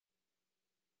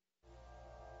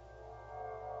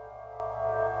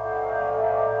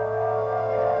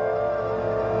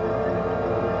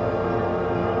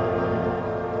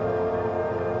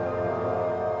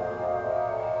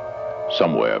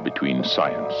Somewhere between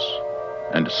science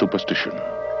and superstition,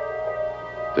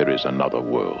 there is another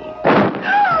world.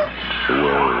 The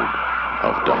world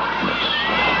of darkness.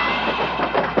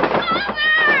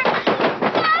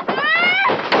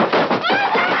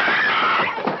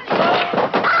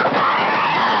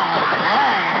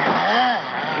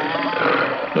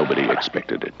 Nobody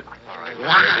expected it.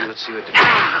 Let's see what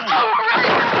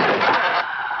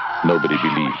Nobody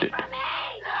believed it.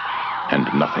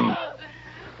 And nothing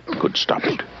could stop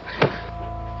it.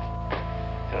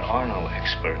 There are no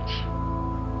experts.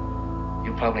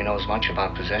 You probably know as much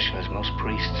about possession as most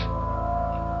priests.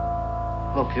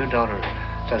 Look, your daughter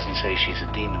doesn't say she's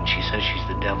a demon. She says she's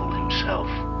the devil himself.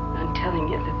 I'm telling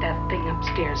you that thing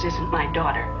upstairs isn't my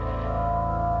daughter.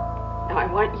 Now, I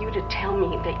want you to tell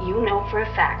me that you know for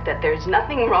a fact that there's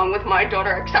nothing wrong with my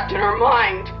daughter except in her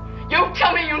mind. You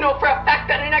tell me you know for a fact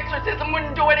that an exorcism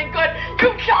wouldn't do any good.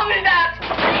 You tell me that!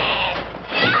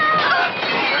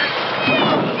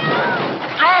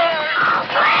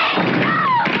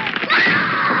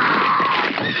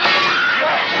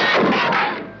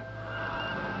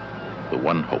 The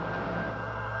one hope.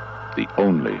 The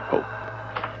only hope.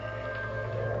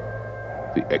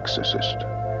 The Exorcist.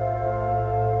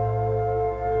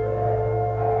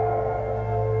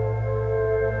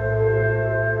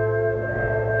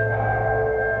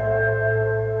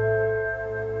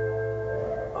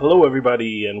 Hello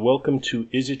everybody, and welcome to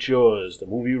Is It Jaws, the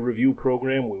movie review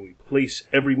program where we place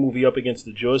every movie up against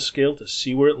the Jaws scale to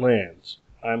see where it lands.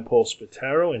 I'm Paul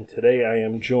Spataro, and today I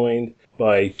am joined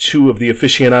by two of the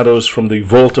aficionados from the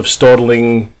Vault of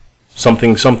Startling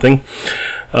something.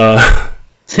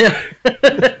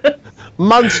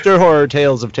 Monster Horror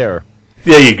Tales of Terror.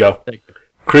 There you go.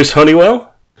 Chris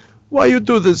Honeywell. Why you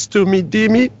do this to me,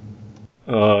 Demi?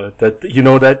 We'll get to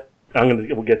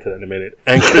that in a minute.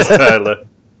 And Chris Tyler.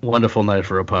 Wonderful night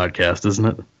for a podcast,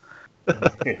 isn't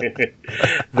it?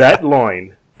 That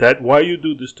line, that why you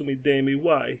do this to me, Damie,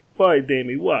 why? Why,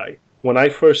 Damie, why? When I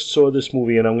first saw this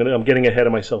movie, and I'm getting ahead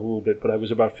of myself a little bit, but I was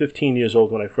about 15 years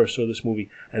old when I first saw this movie,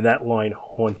 and that line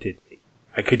haunted me.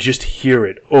 I could just hear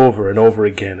it over and over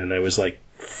again, and I was like,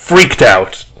 freaked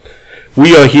out.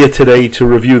 We are here today to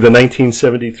review the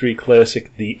 1973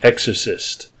 classic, The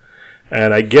Exorcist.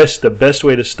 And I guess the best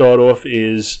way to start off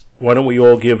is, why don't we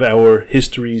all give our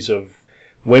histories of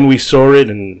when we saw it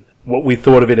and what we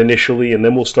thought of it initially, and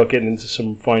then we'll start getting into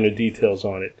some finer details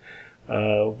on it.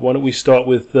 Why don't we start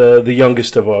with the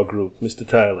youngest of our group, Mr.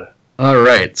 Tyler? All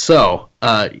right. So,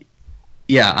 I'm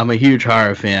a huge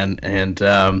horror fan, and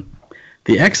The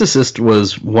Exorcist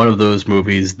was one of those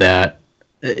movies that,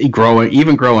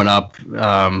 growing up,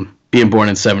 being born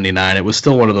in '79, it was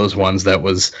still one of those ones that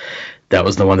was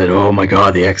the one that, oh my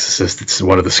God, The Exorcist, it's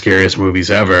one of the scariest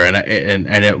movies ever,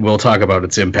 and we'll talk about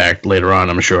its impact later on,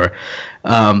 I'm sure.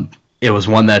 It was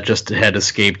one that just had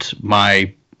escaped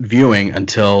my viewing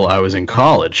until I was in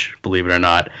college, believe it or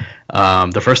not.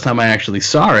 The first time I actually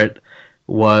saw it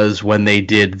was when they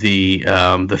did the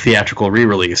theatrical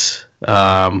re-release.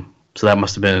 So that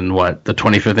must have been, the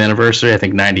 25th anniversary, I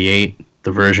think 98,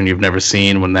 the version you've never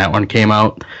seen when that one came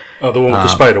out. Oh, the one with the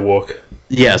spider walk.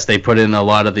 Yes, they put in a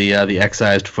lot of the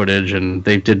excised footage, and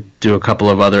they did do a couple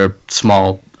of other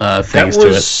small things to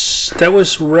it. That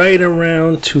was right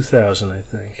around 2000, I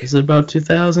think. Is it about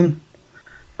 2000?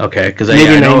 Okay, because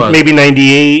maybe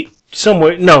 98,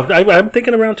 somewhere. No, I'm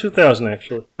thinking around 2000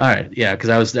 actually. All right, yeah, because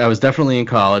I was definitely in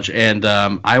college, and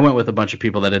I went with a bunch of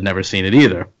people that had never seen it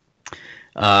either.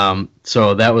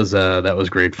 So that was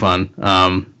great fun.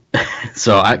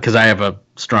 Because I have a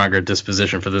stronger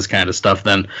disposition for this kind of stuff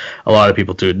than a lot of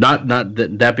people do. Not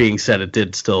that being said, it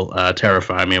did still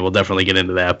terrify me. We'll definitely get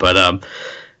into that. But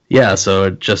so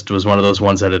it just was one of those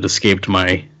ones that had escaped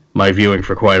my viewing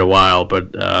for quite a while.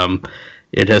 But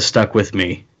it has stuck with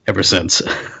me ever since.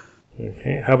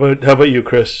 Okay. How about you,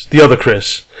 Chris? The other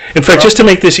Chris. In fact, just to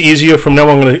make this easier, from now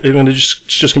on, it's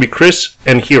just gonna be Chris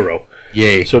and Hero.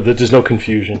 Yay! So that there's no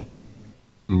confusion.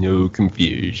 No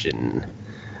confusion.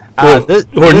 Or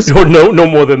no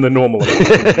more than the normal.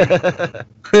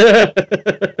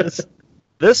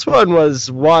 This one was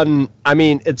one. I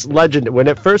mean, it's legend. When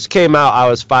it first came out, I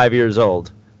was 5 years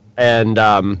old, and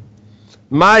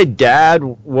my dad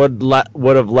would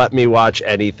have let me watch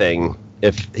anything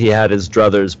if he had his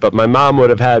druthers, but my mom would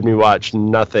have had me watch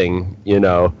nothing,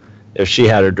 if she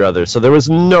had her druthers. So there was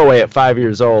no way at 5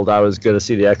 years old I was going to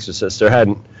see The Exorcist. There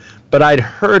hadn't, but I'd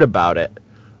heard about it.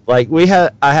 Like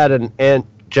I had an aunt,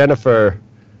 Jennifer,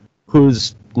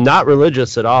 who's not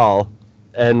religious at all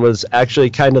and was actually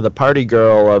kind of the party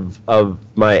girl of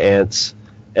my aunts,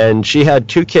 and she had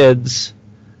 2 kids,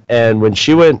 And when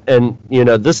she went, and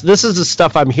this is the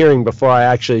stuff I'm hearing before I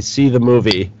actually see the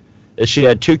movie, is she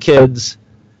had 2 kids,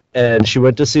 and she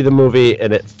went to see the movie,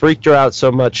 and it freaked her out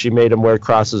so much she made them wear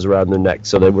crosses around their neck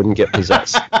so they wouldn't get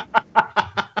possessed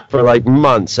for like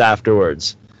months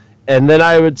afterwards. And then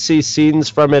I would see scenes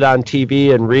from it on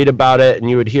TV and read about it, and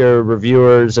you would hear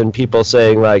reviewers and people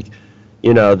saying like,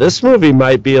 this movie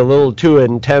might be a little too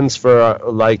intense for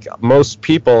like most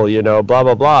people, blah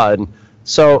blah blah. And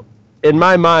so in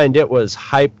my mind, it was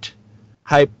hyped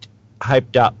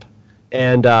up.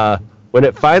 And when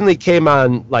it finally came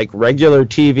on like regular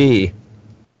TV,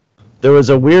 there was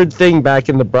a weird thing back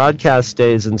in the broadcast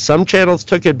days, and some channels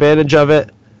took advantage of it.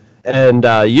 And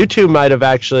you two might have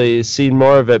actually seen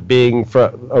more of it being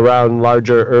around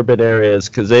larger urban areas,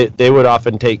 because they would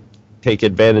often take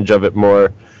advantage of it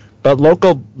more. But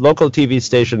local TV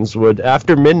stations would,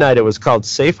 after midnight, it was called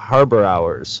Safe Harbor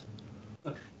Hours.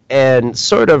 And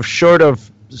sort of short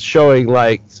of showing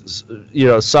like,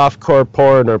 softcore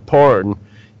porn or porn,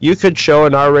 you could show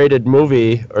an R-rated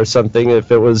movie or something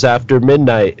if it was after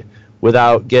midnight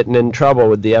without getting in trouble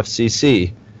with the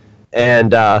FCC.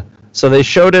 And so they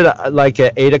showed it like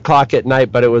at 8 o'clock at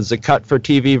night, but it was a cut for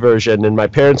TV version, and my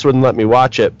parents wouldn't let me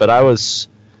watch it, but I was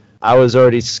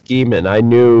already scheming. I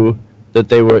knew that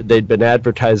they'd been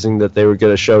advertising that they were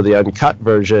going to show the uncut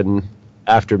version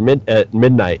after at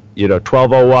midnight,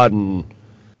 12:01,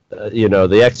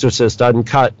 The Exorcist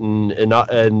uncut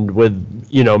and with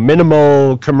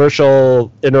minimal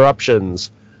commercial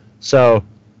interruptions. So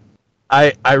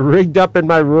I rigged up in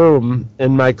my room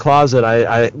in my closet.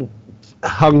 I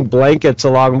hung blankets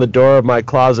along the door of my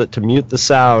closet to mute the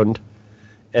sound,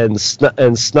 and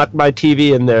snuck my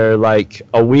TV in there like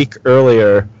a week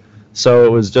earlier. So it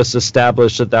was just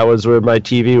established that was where my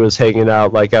TV was hanging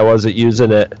out, like I wasn't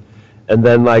using it. And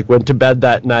then like went to bed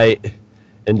that night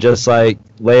and just like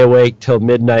lay awake till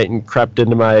midnight and crept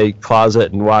into my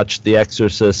closet and watched The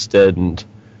Exorcist, and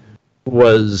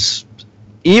was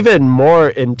even more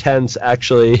intense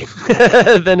actually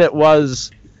than it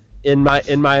was in my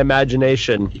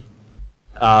imagination.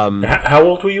 How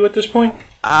old were you at this point?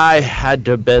 I had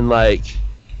to have been like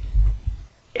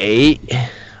 8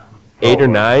 or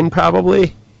 9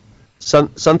 probably,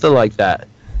 something like that.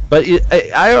 But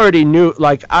I already knew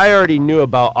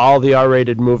about all the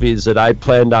R-rated movies that I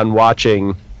planned on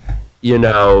watching,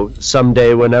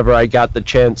 someday whenever I got the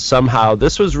chance somehow.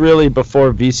 This was really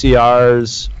before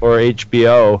VCRs or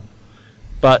HBO,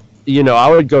 but I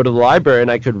would go to the library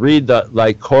and I could read the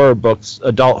like horror books,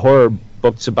 adult horror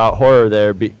books about horror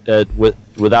there,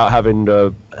 without having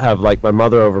to have like my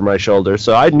mother over my shoulder.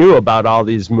 So I knew about all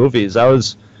these movies. I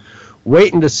was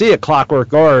waiting to see A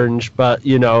Clockwork Orange, but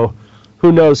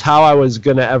who knows how I was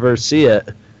gonna ever see it.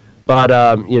 But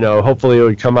hopefully it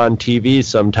would come on TV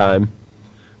sometime.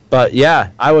 But yeah,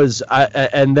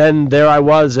 and then there I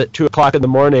was at 2 o'clock in the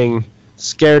morning,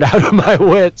 scared out of my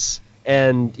wits,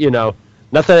 and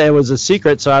nothing. It was a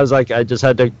secret, so I was like, I just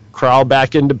had to crawl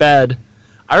back into bed.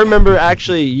 I remember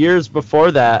actually years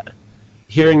before that,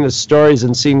 hearing the stories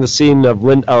and seeing the scene of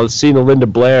Linda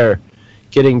Blair,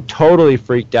 getting totally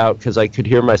freaked out because I could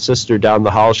hear my sister down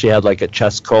the hall. She had like a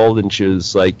chest cold and she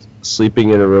was like sleeping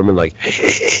in her room and like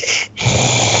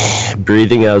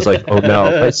breathing. I was like, oh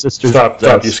no, my sister. Stop!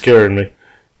 You're scaring me.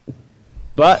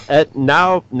 But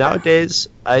nowadays,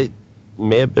 I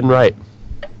may have been right.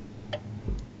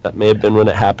 That may have been when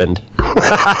it happened.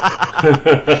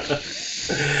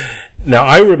 Now,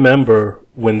 I remember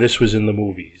when this was in the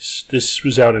movies. This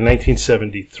was out in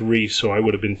 1973, so I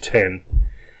would have been 10.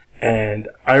 And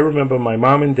I remember my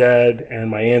mom and dad and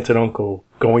my aunt and uncle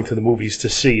going to the movies to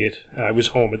see it. I was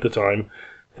home at the time.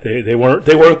 They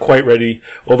weren't quite ready.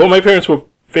 Although my parents were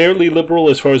fairly liberal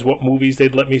as far as what movies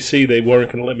they'd let me see, they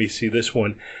weren't going to let me see this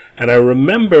one. And I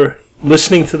remember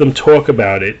listening to them talk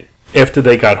about it after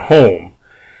they got home.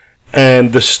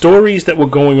 And the stories that were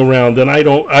going around, and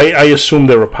I assume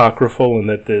they're apocryphal and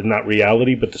that they're not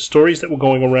reality, but the stories that were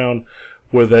going around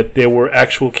were that there were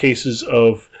actual cases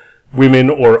of women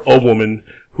or a woman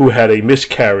who had a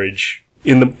miscarriage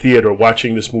in the theater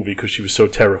watching this movie because she was so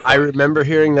terrified. I remember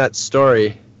hearing that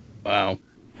story. Wow.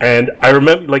 And I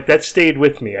remember, like, that stayed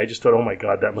with me. I just thought, oh my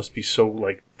God, that must be so,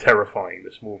 like, terrifying,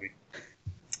 this movie.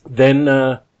 Then,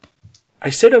 I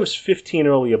said I was 15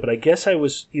 earlier, but I guess I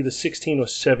was either 16 or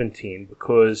 17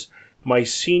 because my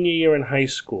senior year in high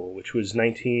school, which was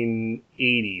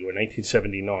 1980 or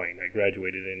 1979, I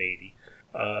graduated in 80,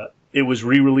 it was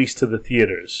re-released to the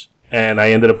theaters, and I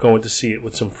ended up going to see it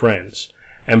with some friends.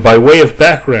 And by way of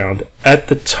background, at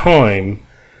the time,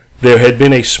 there had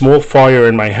been a small fire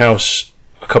in my house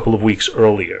a couple of weeks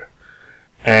earlier.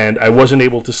 and I wasn't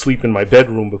able to sleep in my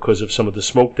bedroom because of some of the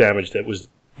smoke damage that was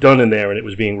done in there, and it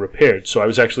was being repaired. So I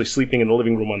was actually sleeping in the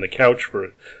living room on the couch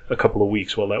for a couple of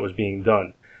weeks while that was being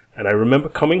done. And I remember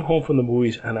coming home from the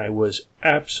movies, and I was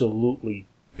absolutely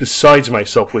besides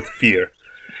myself with fear.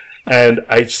 And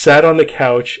I sat on the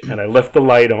couch, and I left the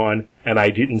light on, and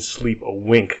I didn't sleep a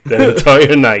wink that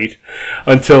entire night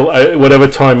until whatever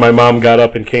time my mom got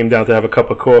up and came down to have a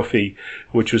cup of coffee,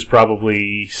 which was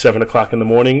probably 7 o'clock in the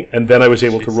morning. And then I was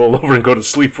able to roll over and go to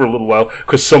sleep for a little while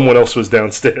because someone else was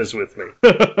downstairs with me.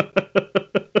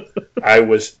 I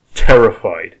was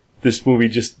terrified. This movie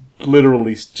just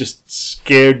literally just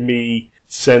scared me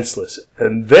senseless.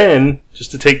 And then, just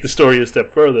to take the story a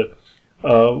step further,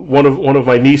 one of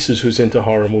my nieces who's into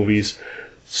horror movies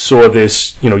saw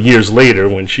this, years later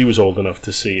when she was old enough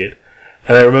to see it.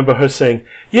 And I remember her saying,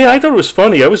 "Yeah, I thought it was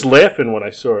funny. I was laughing when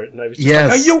I saw it." And I was just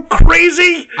like, "Are you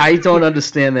crazy?" I don't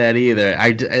understand that either.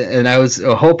 And I was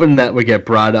hoping that would get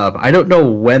brought up. I don't know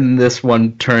when this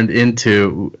one turned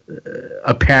into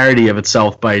a parody of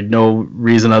itself by no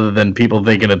reason other than people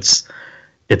thinking it's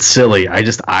silly.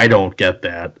 I don't get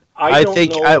that. I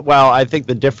think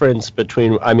the difference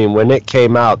between, when it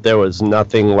came out, there was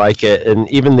nothing like it. And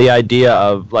even the idea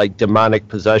of, like, demonic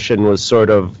possession was sort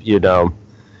of,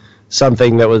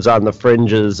 something that was on the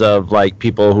fringes of, like,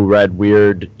 people who read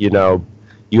weird,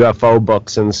 UFO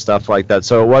books and stuff like that.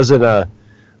 So it wasn't a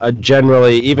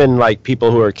generally, even, like,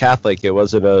 people who are Catholic, it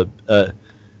wasn't a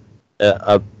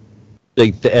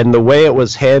big, and the way it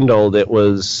was handled, it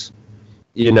was,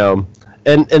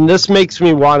 And this makes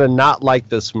me want to not like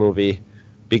this movie,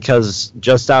 because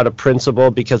just out of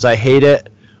principle, because I hate it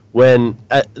when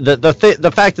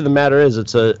the fact of the matter is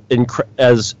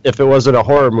as if it wasn't a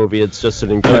horror movie, it's just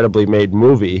an incredibly made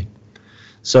movie.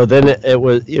 So then it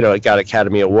was, it got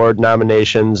Academy Award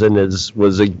nominations and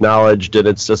was acknowledged, and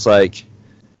it's just like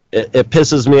it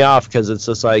pisses me off because it's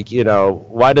just like,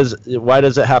 why does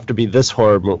it have to be this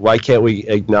horror movie? Why can't we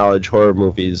acknowledge horror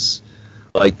movies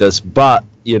like this? But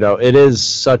it is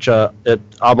such an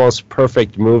almost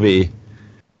perfect movie,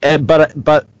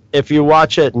 but if you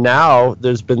watch it now,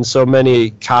 there's been so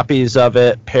many copies of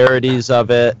it, parodies of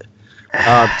it,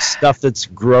 stuff that's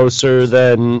grosser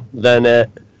than it.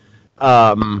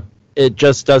 It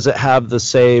just doesn't have the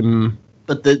same.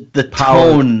 But the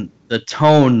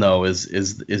tone though is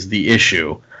the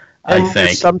issue. And I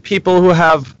think some people who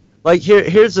have, like,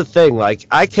 here's the thing. Like,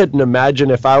 I couldn't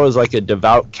imagine if I was like a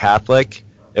devout Catholic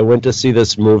and went to see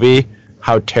this movie,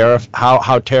 how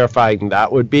terrifying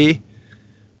that would be.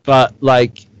 But,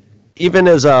 like, even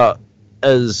as a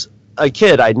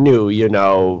kid, I knew,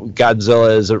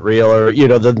 Godzilla isn't real, or,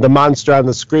 the monster on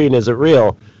the screen isn't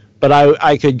real. But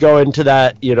I could go into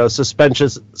that,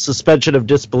 suspension of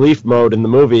disbelief mode in the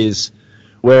movies,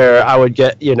 where I would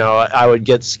get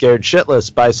scared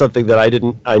shitless by something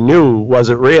that I knew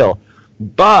wasn't real.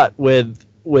 But with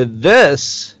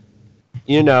this,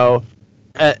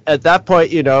 at that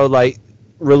point, like,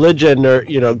 religion,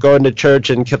 or, going to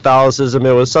church and Catholicism,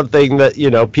 it was something that,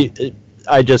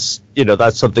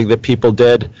 that's something that people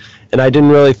did. And I didn't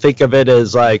really think of it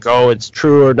as like, oh, it's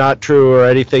true or not true or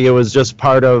anything. It was just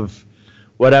part of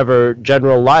whatever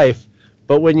general life.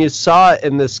 But when you saw it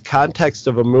in this context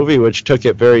of a movie which took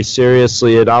it very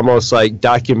seriously and almost like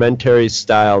documentary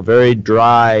style, very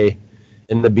dry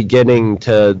in the beginning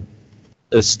to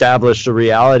establish the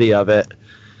reality of it,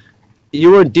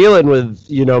 you weren't dealing with,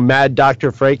 Mad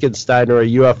Dr. Frankenstein or a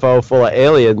UFO full of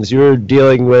aliens. You were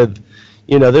dealing with,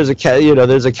 there's a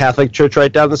Catholic church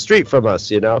right down the street from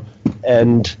us,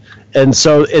 and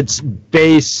so it's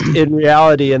based in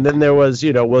reality. And then there was,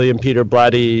 William Peter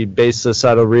Blatty based this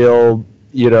on a real,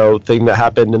 thing that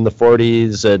happened in the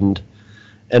 40s and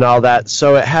all that.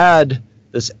 So it had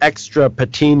this extra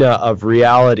patina of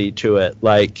reality to it.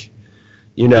 Like,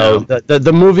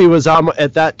 the movie was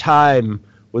at that time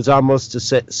was almost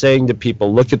saying to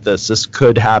people, look at this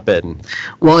could happen.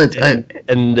 Well,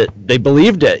 and they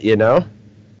believed it,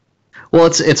 Well,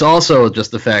 it's also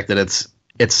just the fact that it's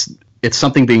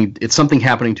something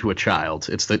happening to a child.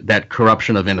 It's that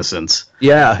corruption of innocence.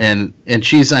 Yeah. And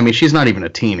she's not even a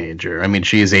teenager.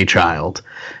 She's a child.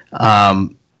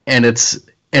 And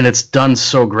it's done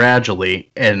so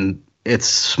gradually, and it's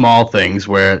small things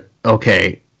where,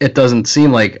 okay, it doesn't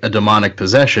seem like a demonic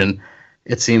possession.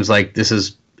 It seems like this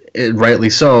is, rightly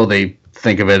so, they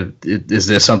think of it, is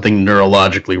there something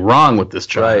neurologically wrong with this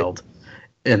child?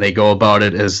 Right. And they go about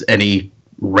it as any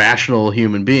rational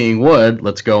human being would.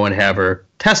 Let's go and have her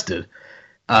tested.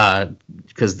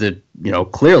 Because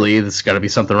clearly there's got to be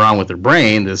something wrong with her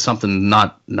brain. There's something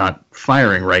not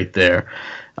firing right there.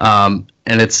 And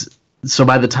it's, so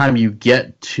by the time you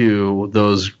get to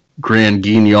those grand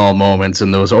guignol moments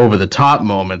and those over the top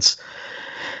moments,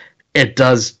 it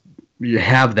does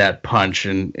have that punch,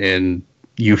 and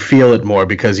you feel it more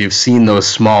because you've seen those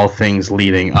small things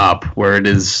leading up where it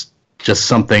is just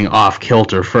something off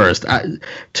kilter first.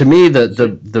 To me,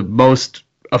 the most,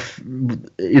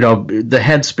 the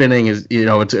head spinning is,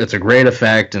 it's a great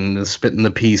effect, and the spit in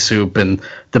the pea soup and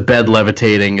the bed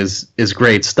levitating is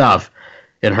great stuff,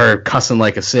 and her cussing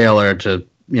like a sailor to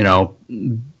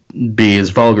be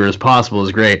as vulgar as possible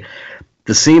is great.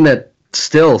 The scene that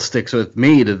still sticks with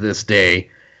me to this day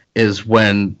is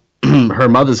when her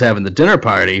mother's having the dinner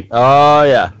party. Oh,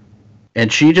 yeah.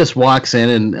 And she just walks in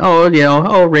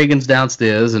and, Reagan's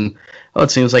downstairs, and,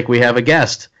 it seems like we have a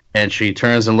guest. And she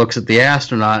turns and looks at the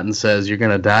astronaut and says, "You're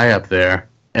going to die up there,"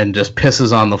 and just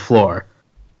pisses on the floor.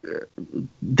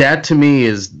 That to me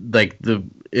is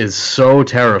is so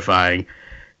terrifying,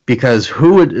 because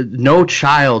no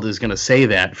child is going to say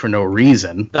that for no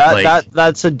reason.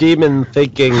 That's a demon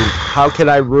thinking, how can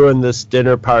I ruin this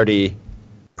dinner party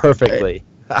perfectly?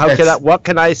 What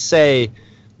can I say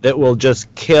that will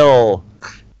just kill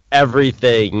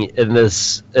everything in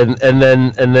this? And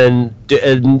then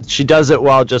she does it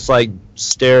while just like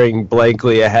staring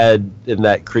blankly ahead in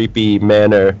that creepy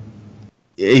manner.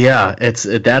 Yeah,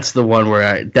 that's the one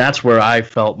where I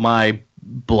felt my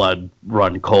blood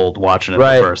run cold watching it the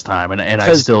first time, and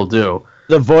I still do.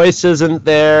 The voice isn't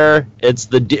there.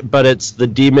 But it's the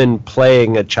demon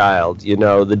playing a child.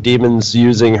 The demon's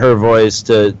using her voice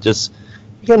to just,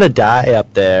 "You're gonna die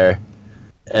up there,"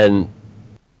 and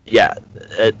yeah.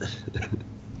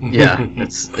 Yeah.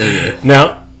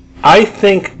 Now, I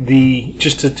think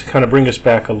just to kind of bring us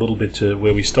back a little bit to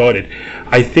where we started,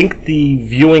 I think the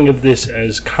viewing of this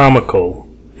as comical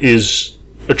is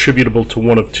attributable to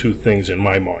one of two things in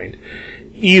my mind.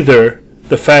 Either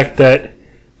the fact that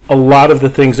a lot of the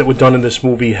things that were done in this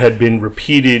movie had been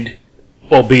repeated,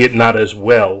 albeit not as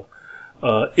well,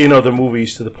 in other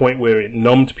movies, to the point where it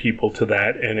numbed people to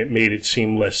that and it made it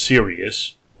seem less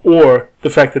serious, or the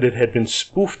fact that it had been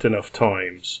spoofed enough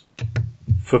times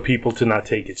for people to not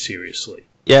take it seriously.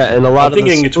 Yeah, and I'm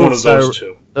thinking it's one of those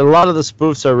two. A lot of the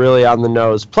spoofs are really on the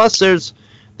nose. Plus, there's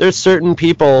certain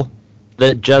people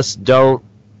that just don't,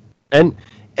 and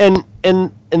in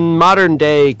modern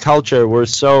day culture, we're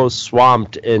so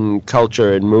swamped in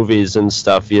culture and movies and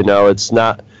stuff. It's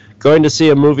not going to see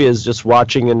a movie is just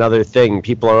watching another thing.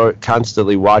 People are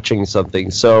constantly watching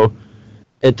something, so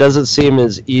it doesn't seem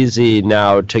as easy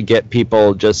now to get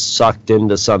people just sucked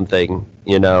into something.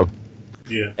 Yeah,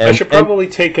 I should probably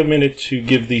take a minute to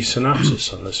give the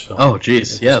synopsis on this film. Oh,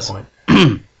 geez, yes.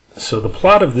 So the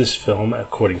plot of this film,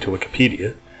 according to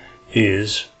Wikipedia,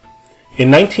 is: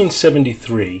 in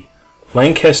 1973,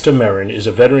 Lancaster Merrin is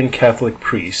a veteran Catholic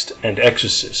priest and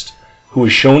exorcist who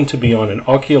is shown to be on an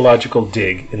archaeological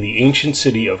dig in the ancient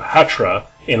city of Hatra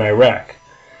in Iraq.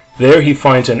 There he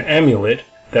finds an amulet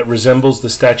that resembles the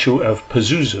statue of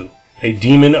Pazuzu, a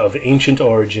demon of ancient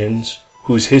origins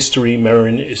whose history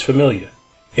Merrin is familiar.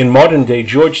 In modern-day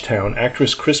Georgetown,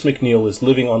 actress Chris McNeil is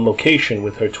living on location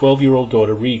with her 12-year-old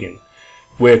daughter Regan,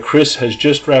 where Chris has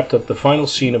just wrapped up the final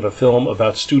scene of a film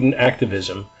about student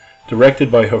activism,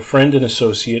 directed by her friend and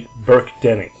associate Burke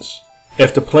Dennings.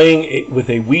 After playing with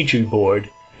a Ouija board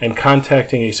and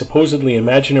contacting a supposedly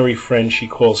imaginary friend she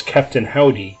calls Captain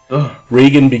Howdy,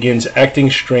 Regan begins acting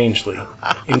strangely,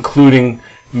 including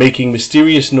making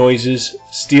mysterious noises,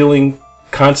 stealing,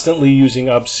 constantly using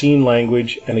obscene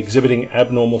language, and exhibiting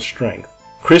abnormal strength.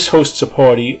 Chris hosts a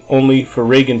party only for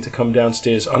Regan to come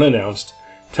downstairs unannounced,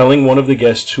 telling one of the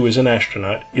guests who is an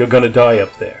astronaut, "You're gonna die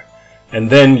up there," and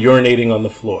then urinating on the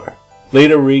floor.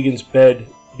 Later, Regan's bed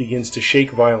begins to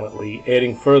shake violently,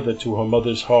 adding further to her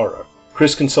mother's horror.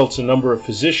 Chris consults a number of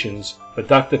physicians, but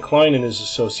Dr. Klein and his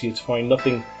associates find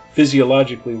nothing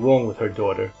physiologically wrong with her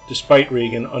daughter, despite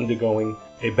Regan undergoing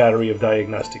a battery of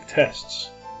diagnostic tests.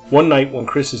 One night when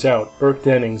Chris is out, Burke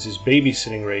Dennings is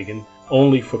babysitting Regan,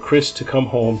 only for Chris to come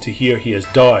home to hear he has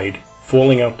died,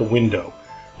 falling out the window.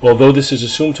 Although this is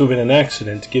assumed to have been an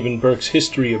accident, given Burke's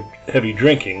history of heavy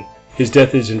drinking, his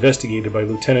death is investigated by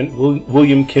Lieutenant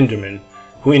William Kinderman,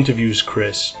 who interviews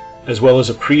Chris, as well as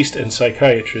a priest and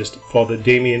psychiatrist, Father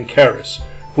Damien Karras,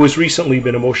 who has recently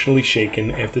been emotionally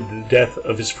shaken after the death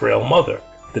of his frail mother.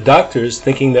 The doctors,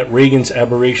 thinking that Regan's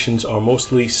aberrations are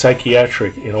mostly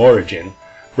psychiatric in origin,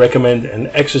 recommend an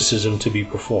exorcism to be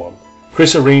performed.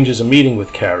 Chris arranges a meeting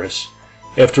with Karras.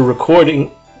 After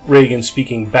recording Regan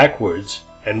speaking backwards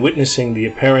and witnessing the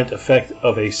apparent effect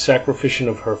of a sacrificium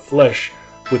of her flesh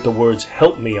with the words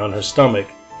 "help me" on her stomach,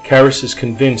 Karras is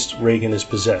convinced Regan is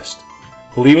possessed.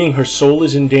 Believing her soul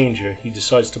is in danger, he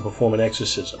decides to perform an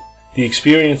exorcism. The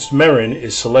experienced Merrin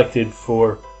is selected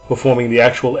for performing the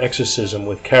actual exorcism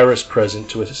with Karras present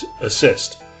to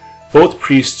assist. Both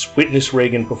priests witness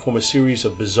Regan perform a series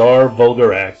of bizarre,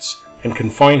 vulgar acts and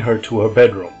confine her to her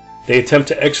bedroom. They attempt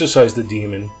to exorcise the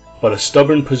demon, but a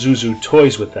stubborn Pazuzu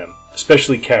toys with them,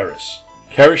 especially Karras.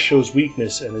 Karras shows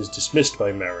weakness and is dismissed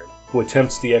by Merrin, who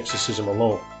attempts the exorcism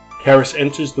alone. Karras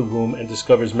enters the room and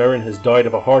discovers Merrin has died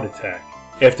of a heart attack.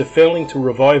 After failing to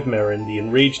revive Merrin, the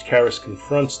enraged Karras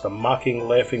confronts the mocking,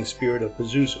 laughing spirit of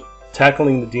Pazuzu,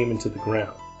 tackling the demon to the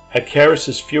ground. At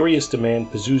Karras' furious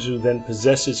demand, Pazuzu then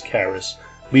possesses Karras,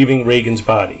 leaving Regan's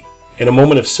body. In a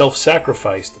moment of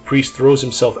self-sacrifice, the priest throws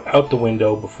himself out the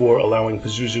window before allowing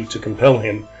Pazuzu to compel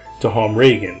him to harm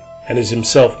Regan, and is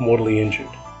himself mortally injured.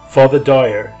 Father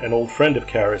Dyer, an old friend of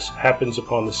Karras, happens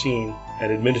upon the scene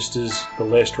and administers the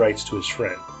last rites to his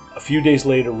friend. A few days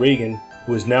later, Regan,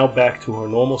 who is now back to her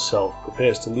normal self,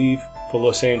 prepares to leave for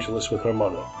Los Angeles with her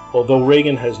mother. Although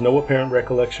Regan has no apparent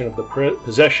recollection of the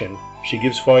possession, she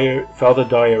gives Father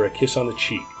Dyer a kiss on the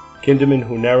cheek. Kinderman,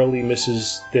 who narrowly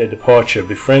misses their departure,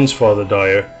 befriends Father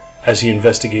Dyer as he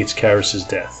investigates Karras'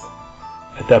 death.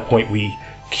 At that point, we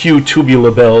cue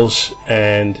Tubular Bells,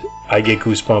 and I get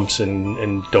goosebumps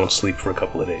and don't sleep for a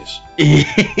couple of days.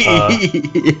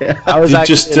 Yeah. I was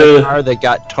actually in a car that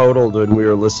got totaled when we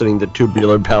were listening to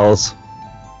Tubular Bells.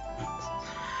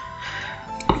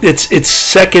 It's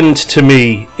second to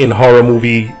me in horror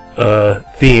movie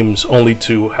themes, only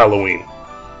to Halloween.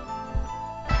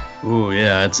 Ooh,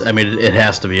 yeah. It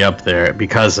has to be up there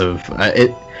because of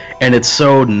it, and it's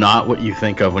so not what you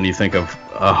think of when you think of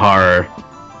a horror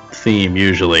theme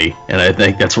usually, and I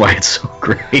think that's why it's so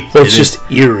great. Well, it's just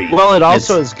eerie. Well, it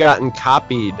also has gotten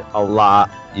copied a lot,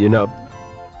 you know.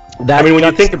 That when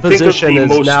you think position of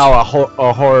the is now a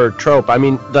horror trope. I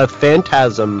mean, the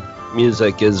Phantasm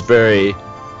music is very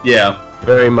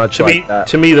much like that.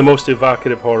 To me, the most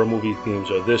evocative horror movie themes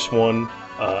are this one,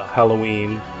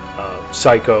 Halloween,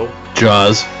 Psycho,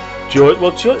 Jaws.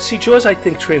 Jaws I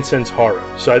think transcends horror,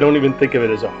 so I don't even think of it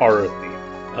as a horror theme.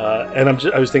 And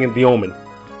I was thinking The Omen.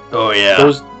 Oh yeah.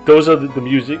 Those are the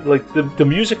music. Like the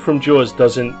music from Jaws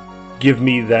doesn't give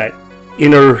me that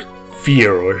inner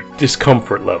fear or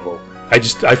discomfort level. I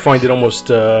find it almost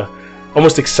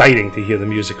exciting to hear the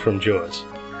music from Jaws.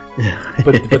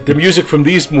 but the music from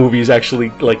these movies actually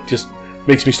just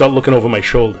makes me start looking over my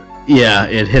shoulder. Yeah,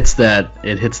 it hits that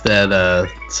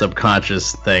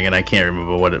subconscious thing, and I can't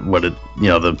remember what it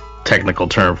the technical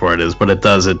term for it is, but it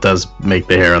does make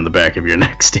the hair on the back of your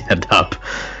neck stand up.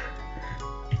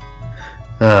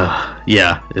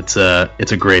 Yeah, it's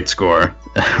a great score.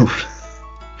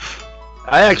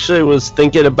 I actually was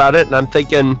thinking about it, and I'm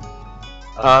thinking,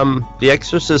 The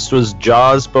Exorcist was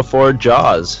Jaws before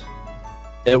Jaws.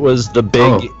 It was the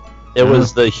big,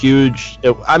 was the huge.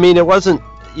 It wasn't.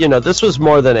 This was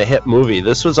more than a hit movie.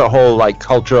 This was a whole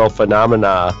cultural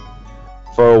phenomena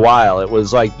for a while. It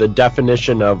was the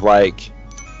definition of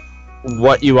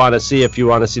what you want to see if you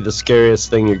want to see the scariest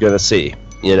thing you're gonna see.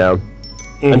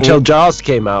 Mm-hmm. Until Jaws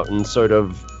came out and sort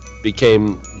of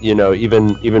became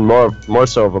even more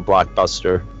so of a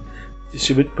blockbuster. You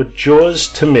see, but Jaws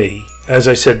to me, as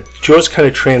I said, Jaws kind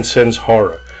of transcends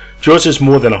horror. Jaws is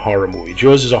more than a horror movie.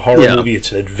 Jaws is a horror movie.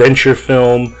 It's an adventure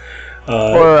film.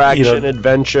 Horror, action,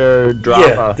 adventure,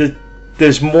 drama. Yeah,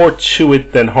 there's more to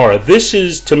it than horror. This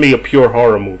is, to me, a pure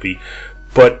horror movie,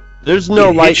 but there's no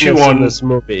lightness in this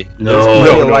movie. There's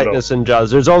no lightness in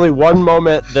Jaws. There's only one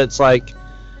moment that's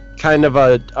kind of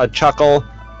a chuckle,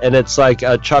 and it's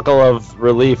a chuckle of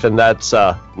relief, and that's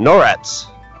no rats.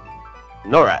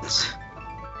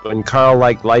 When Carl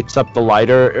lights up the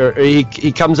lighter, or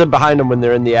he comes in behind them when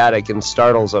they're in the attic and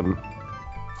startles them,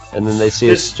 and then they see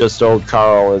it's just old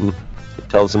Carl, and he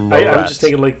tells them no rats. I'm just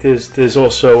thinking there's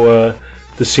also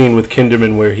the scene with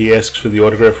Kinderman where he asks for the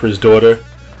autograph for his daughter.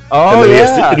 Oh,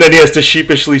 and then he has to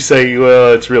sheepishly say,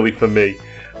 "Well, it's really for me."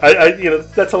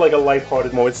 That's a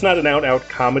lighthearted moment. It's not an out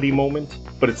comedy moment,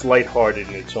 but it's lighthearted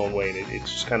in its own way, and it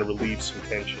just kind of relieves some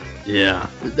tension. Yeah,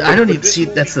 I don't even see.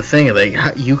 That's the thing.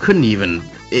 You couldn't even,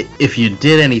 if you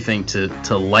did anything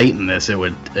to lighten this, it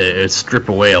would strip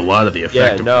away a lot of the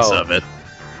effectiveness of it.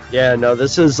 Yeah, no.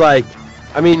 This is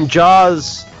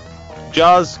Jaws.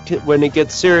 When it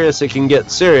gets serious, it can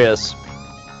get serious.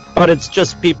 But it's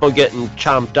just people getting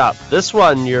chomped up. This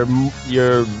one, your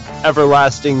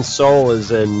everlasting soul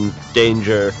is in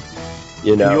danger.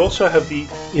 And you also have you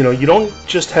don't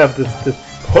just have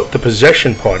the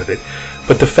possession part of it,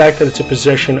 but the fact that it's a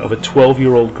possession of a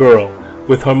 12-year-old girl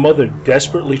with her mother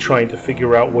desperately trying to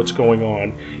figure out what's going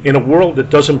on in a world that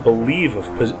doesn't believe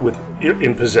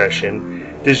in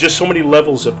possession. There's just so many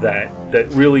levels of that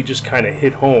really just kind of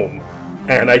hit home.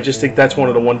 And I just think that's one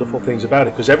of the wonderful things about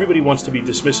it, because everybody wants to be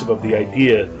dismissive of the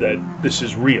idea that this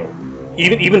is real.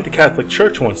 Even the Catholic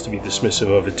Church wants to be dismissive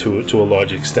of it to a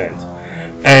large extent.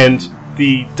 And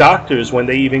the doctors, when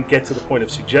they even get to the point of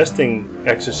suggesting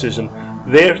exorcism,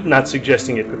 they're not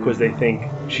suggesting it because they think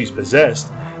she's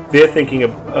possessed. They're thinking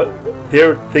of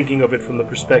it from the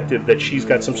perspective that she's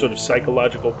got some sort of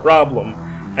psychological problem,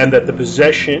 and that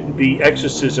the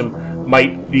exorcism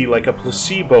might be like a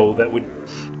placebo that would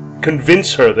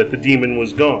convince her that the demon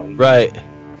was gone. Right.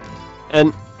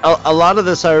 And a lot of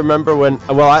this I remember when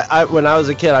I was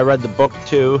a kid, I read the book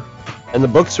too, and the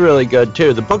book's really good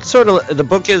too. The book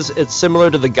it's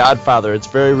similar to The Godfather. It's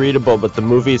very readable, but the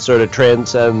movie sort of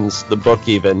transcends the book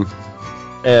even.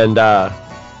 And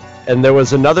there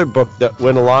was another book that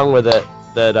went along with it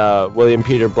that William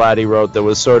Peter Blatty wrote that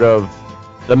was sort of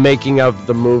the making of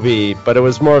the movie, but it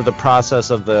was more of the process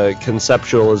of the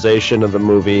conceptualization of the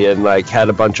movie, and like had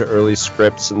a bunch of early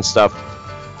scripts and stuff.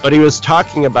 But he was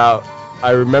talking about,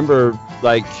 I remember,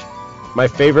 like, my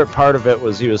favorite part of it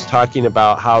was he was talking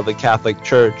about how the Catholic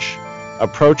Church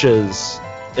approaches,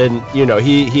 and, you know,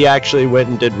 he actually went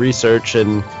and did research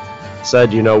and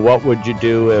said, you know, what would you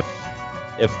do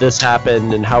if this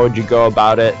happened, and how would you go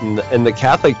about it? And the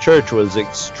Catholic Church was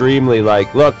extremely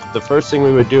like, look, the first thing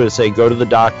we would do is say, go to the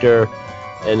doctor,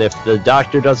 and if the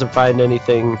doctor doesn't find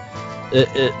anything,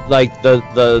 like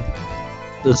the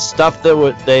stuff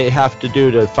that they have to do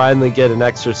to finally get an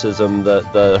exorcism,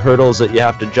 the hurdles that you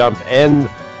have to jump, and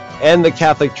the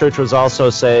Catholic Church was also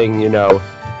saying, you know,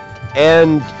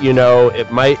 and, you know,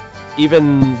 it might,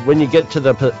 even when you get to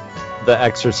the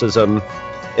exorcism,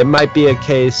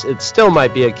 it still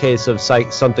might be a case of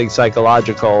something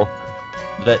psychological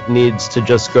that needs to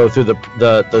just go through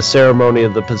the ceremony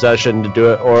of the possession to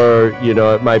do it, or, you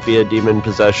know, it might be a demon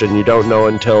possession. You don't know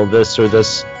until this or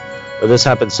this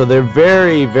happens. So they're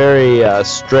very, very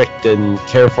strict and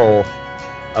careful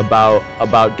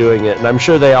about doing it. And I'm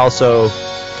sure they also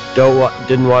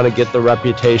didn't want to get the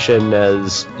reputation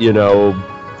as, you know,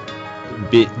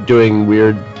 doing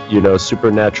weird, you know,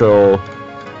 supernatural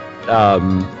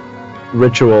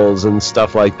rituals and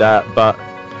stuff like that. But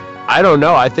I don't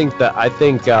know. I think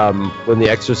when The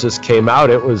Exorcist came out,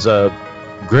 it was a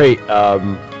great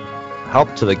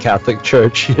help to the Catholic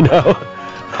Church, you know.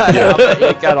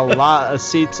 It got a lot of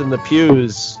seats in the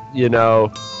pews, you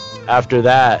know, after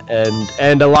that,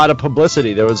 and a lot of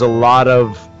publicity. There was a lot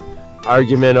of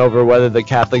argument over whether the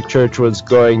Catholic Church was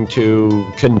going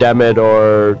to condemn it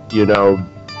or, you know,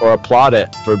 or applaud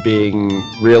it for being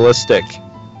realistic.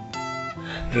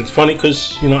 And it's funny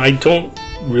because, you know, I don't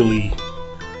really,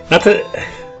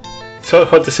 it's so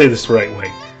hard to say this the right way.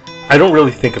 I don't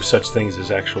really think of such things as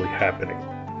actually happening.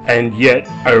 And yet,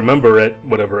 I remember at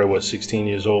whatever I was, 16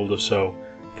 years old or so,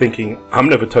 thinking, I'm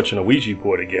never touching a Ouija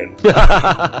board again.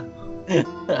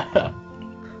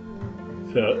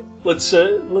 So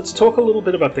let's talk a little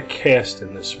bit about the cast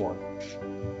in this one.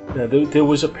 Now, there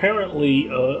was apparently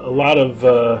a lot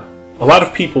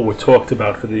of people were talked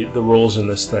about for the roles in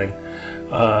this thing.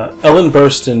 Ellen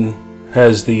Burstyn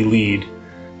has the lead,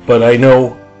 but I know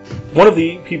one of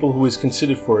the people who is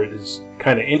considered for it is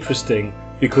kind of interesting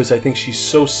because I think she's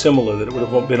so similar that it would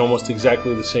have been almost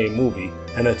exactly the same movie,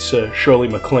 and that's Shirley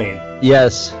MacLaine.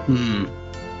 Yes.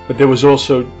 But there was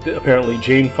also apparently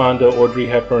Jane Fonda, Audrey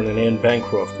Hepburn, and Anne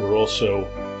Bancroft were also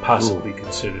possibly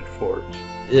considered for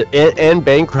it. Anne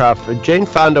Bancroft, Jane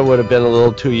Fonda would have been a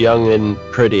little too young and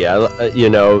pretty. You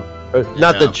know,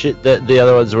 not that the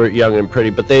other ones were young and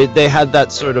pretty, but they had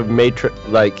that sort of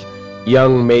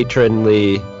young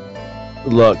matronly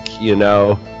look. You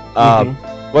know,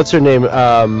 what's her name?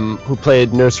 Who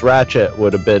played Nurse Ratched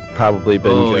would have probably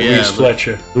been good. Louise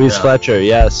Fletcher. Louise Fletcher,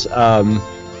 yes.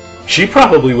 She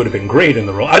probably would have been great in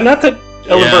the role. Not that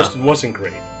Ellen Burstyn wasn't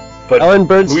great, but Ellen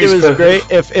Burstyn was great.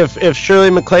 If Shirley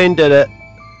MacLaine did it,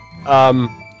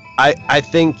 I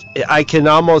think I can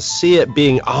almost see it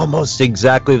being almost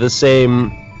exactly the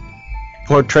same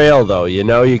portrayal, though. You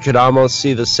know, you could almost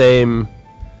see the same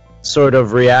sort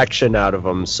of reaction out of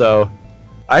them. So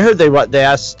I heard they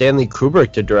asked Stanley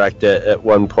Kubrick to direct it at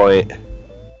one point.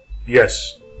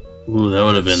 Yes. Ooh, that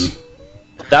would have been.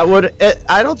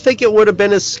 I don't think it would have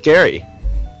been as scary.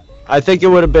 I think it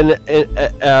would have been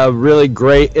a really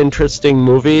great, interesting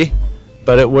movie,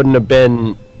 but it wouldn't have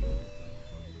been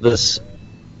the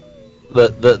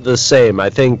same. I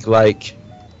think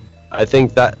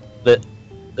that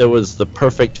it was the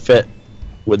perfect fit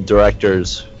with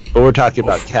directors. But we're talking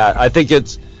about Cat. I think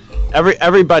it's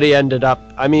everybody ended up.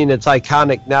 I mean, it's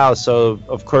iconic now, so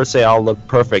of course they all look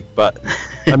perfect. But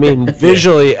I mean,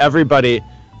 visually, everybody.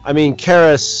 I mean,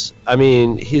 Karras. I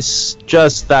mean, he's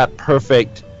just that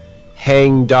perfect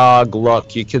hangdog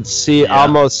look. You could see,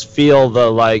 almost feel the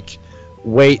like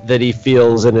weight that he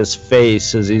feels in his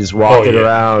face as he's walking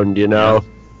around, you know.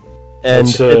 And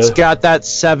it's got that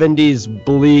 70s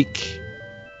bleak,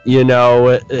 you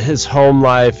know, his home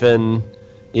life and,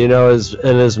 you know,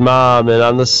 his mom and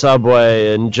on the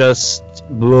subway and just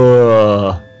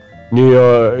New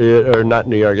York, or not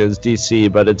New York, it's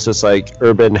DC, but it's just like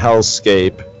urban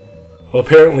hellscape. Well,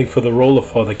 apparently for the role of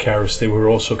Father Karras, they were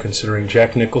also considering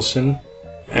Jack Nicholson,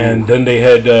 and then they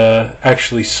had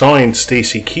actually signed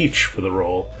Stacy Keach for the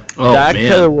role. Oh, that man.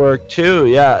 could have worked too,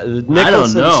 yeah.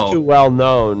 Nicholson's too well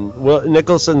known. Well,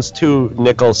 Nicholson's too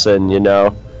Nicholson, you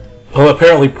know. Well,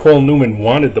 apparently Paul Newman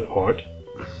wanted the part.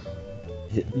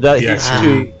 He's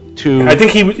too. I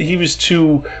think he was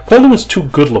too. Paul Newman's too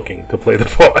good looking to play the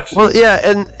part. Well,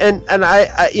 yeah, and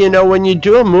I you know, when you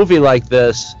do a movie like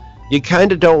this, you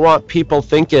kind of don't want people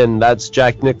thinking that's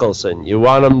Jack Nicholson. You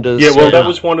want them to. Yeah, well, that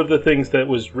was one of the things that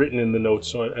was written in the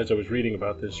notes as I was reading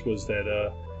about this, was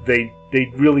that they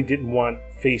really didn't want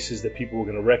faces that people were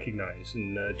going to recognize.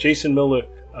 And Jason Miller,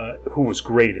 who was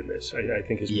great in this, I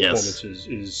think his performance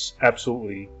is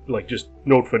absolutely, like, just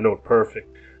note for note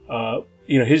perfect.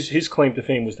 You know, his claim to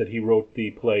fame was that he wrote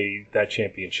the play That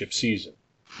Championship Season,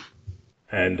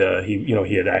 and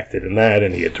he had acted in that,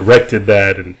 and he had directed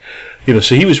that, and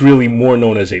so he was really more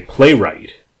known as a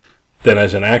playwright than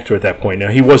as an actor at that point. Now,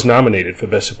 he was nominated for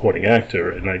Best Supporting Actor,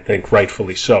 and I think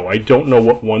rightfully so. I don't know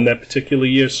what won that particular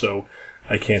year, so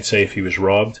I can't say if he was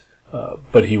robbed,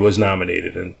 but he was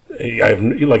nominated, and I have,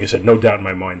 like I said, no doubt in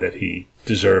my mind that he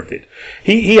deserved it.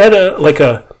 He had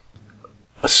a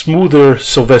smoother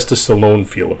Sylvester Stallone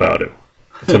feel about him,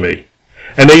 to me.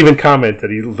 And they even comment that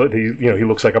he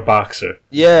looks like a boxer.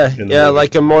 Yeah,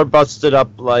 like a more busted up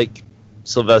like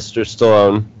Sylvester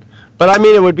Stallone. But I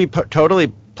mean, it would be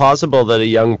totally plausible that a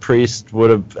young priest would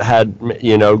have had,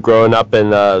 growing up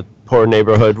in a poor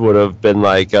neighborhood, would have been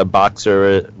like a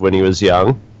boxer when he was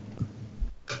young.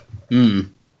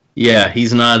 Yeah,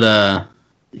 he's not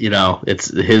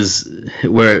it's his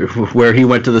where he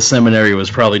went to the seminary was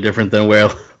probably different than where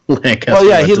Lancaster. Well,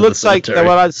 yeah, went he to looks the like, cemetery.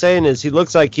 what I'm saying is, he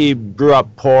looks like he grew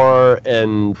up poor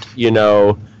and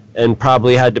and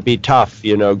probably had to be tough,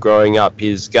 growing up.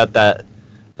 He's got that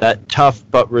tough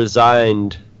but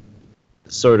resigned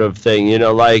sort of thing,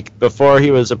 like before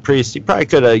he was a priest, he probably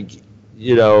could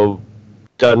have,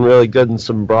 done really good in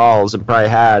some brawls, and probably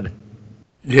had.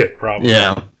 Yeah, probably.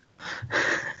 Yeah.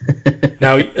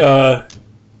 Now,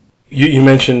 you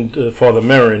mentioned Father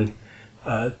Merrin.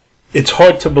 It's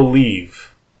hard to believe.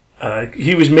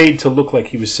 He was made to look like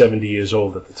he was 70 years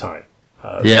old at the time.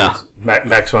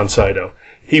 Max von Sydow.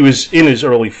 He was in his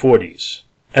early 40s,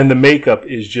 and the makeup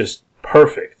is just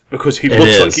perfect because he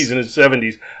looks like he's in his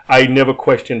 70s. I never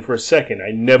questioned for a second.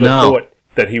 I never thought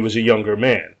that he was a younger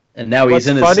man. And now he's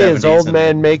in his 70s. What's funny is old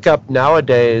man makeup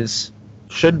nowadays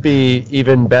should be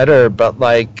even better, but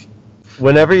like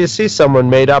whenever you see someone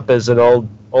made up as an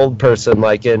old person,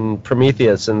 like in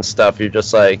Prometheus and stuff, you're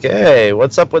just like, hey,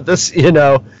 what's up with this?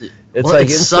 It's like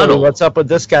it's instantly, subtle. what's up with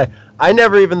this guy? I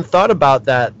never even thought about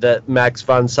that Max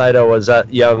von Sydow was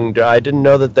that young. I didn't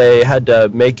know that they had to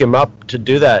make him up to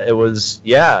do that. It was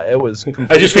I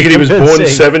just figured he was born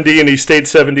 70 and he stayed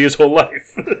 70 his whole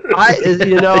life. I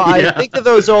think of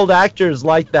those old actors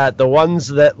like that, the ones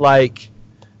that like,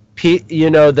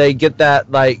 they get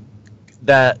that like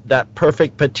that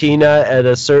perfect patina at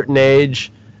a certain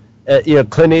age,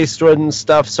 Clint Eastwood and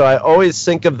stuff. So I always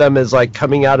think of them as like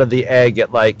coming out of the egg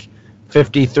at like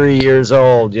 53 years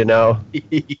old, He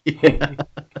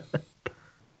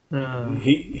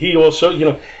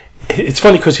also, it's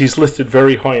funny because he's listed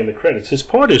very high in the credits. His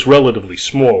part is relatively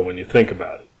small when you think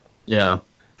about it. Yeah.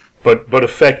 But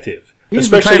effective. He's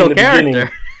especially the title in the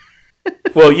character.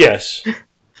 Beginning. Well, yes.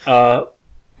 But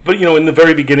in the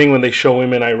very beginning when they show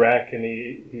him in Iraq and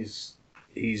he's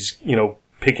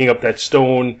picking up that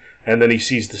stone, and then he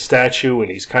sees the statue and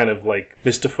he's kind of like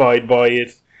mystified by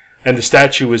it, and the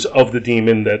statue is of the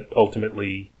demon that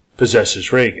ultimately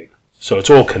possesses Reagan. So it's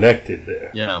all connected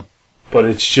there. Yeah. But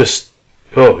it's just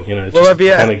kind of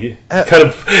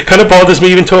bothers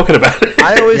me even talking about it.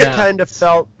 I always kind of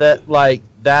felt that like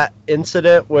that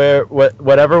incident where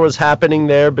whatever was happening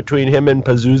there between him and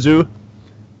Pazuzu,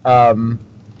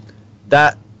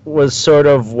 that was sort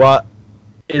of what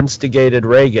instigated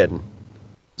Reagan.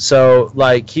 So,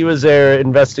 like, he was there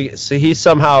investigating. So he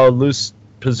somehow loosed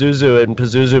Pazuzu, and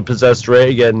Pazuzu possessed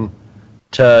Reagan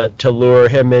to lure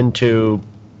him into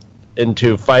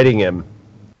fighting him.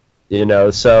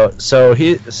 So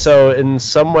in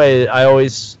some way, I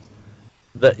always,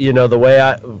 the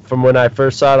way from when I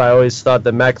first saw it, I always thought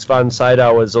that Max von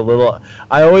Sydow was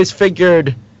I always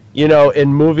figured you know,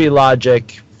 in movie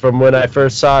logic, from when I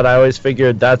first saw it, I always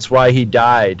figured that's why he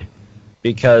died,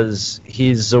 because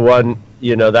he's the one,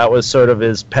 you know, that was sort of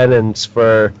his penance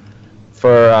for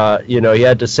you know, he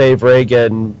had to save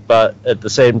Reagan, but at the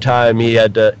same time he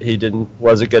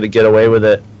wasn't going to get away with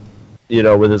it, you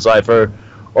know, with his life,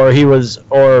 or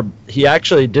he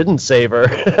actually didn't save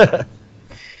her.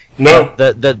 No.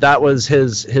 That was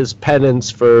his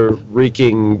penance for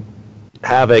wreaking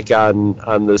havoc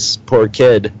on this poor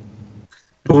kid,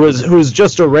 who's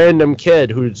just a random kid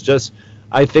who's just,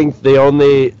 I think the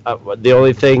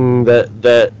only thing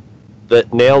that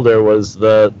nailed her was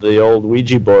the old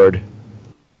Ouija board.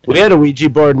 We had a Ouija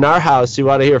board in our house. You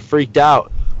want to hear freaked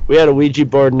out? We had a Ouija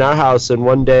board in our house, and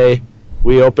one day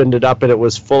we opened it up and it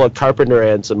was full of carpenter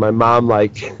ants, and my mom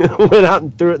went out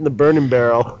and threw it in the burning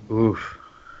barrel. Oof.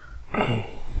 Yeah,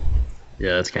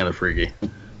 that's kind of freaky.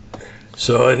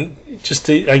 So, and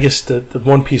I guess the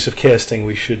one piece of casting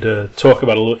we should talk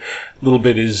about a little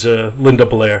bit is Linda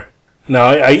Blair.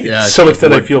 Now, to some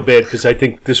extent I feel bad because I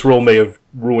think this role may have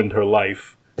ruined her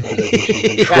life. I think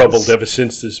she's been troubled ever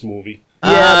since this movie.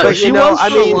 Yeah, but she was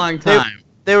for a long time.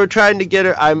 They were trying to get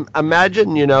her. I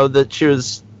imagine, you know, that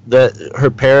her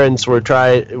parents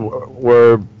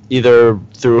were either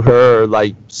through her or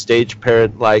like stage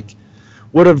parent, like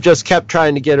would have just kept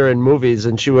trying to get her in movies,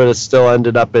 and she would have still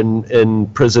ended up in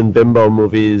prison bimbo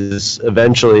movies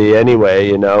eventually anyway,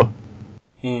 you know.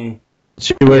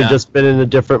 She would have just been in a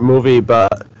different movie,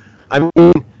 but I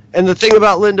mean, and the thing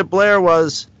about Linda Blair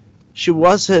was she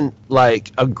wasn't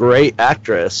like a great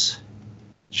actress.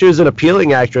 She was an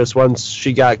appealing actress once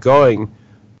she got going,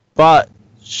 but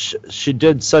she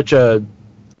did such a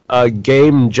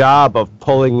game job of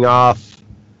pulling off,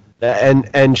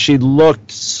 and she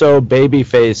looked so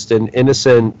baby-faced and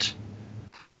innocent,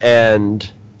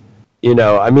 and you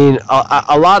know, I mean,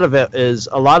 a lot of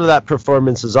that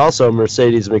performance is also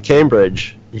Mercedes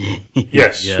McCambridge.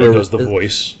 Yes, she does the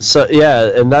voice. So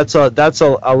yeah, and that's a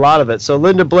lot of it. So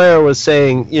Linda Blair was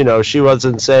saying, you know, she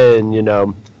wasn't saying, you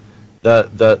know,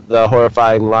 the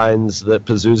horrifying lines that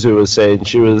Pazuzu was saying.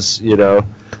 She was, you know,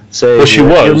 saying. Well, she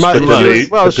was,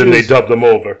 but then they dubbed them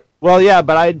over. Well, yeah,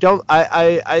 but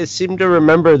I seem to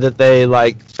remember that they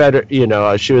like fed, you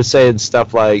know, she was saying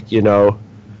stuff like, you know,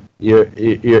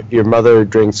 your mother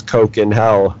drinks Coke in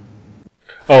hell.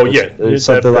 Oh yeah, or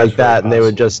something like that, and they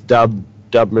would just dub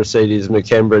Mercedes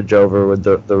McCambridge over with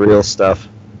the real stuff.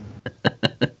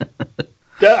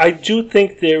 I do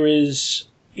think there is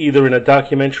either in a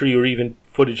documentary or even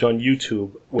footage on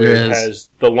YouTube where it has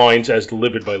the lines as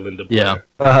delivered by Linda Blair.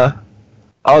 Yeah.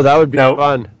 Oh, that would be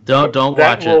fun. Don't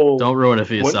watch it. Don't ruin it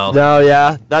for yourself. No,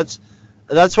 yeah, that's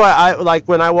why I like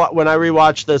when I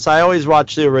rewatch this. I always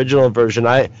watch the original version.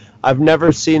 I've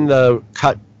never seen the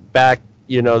cut back.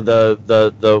 You know,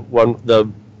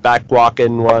 the back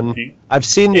walking one. I've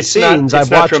seen the scenes. I've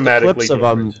watched the clips of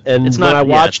them, and when I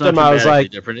watched them, I was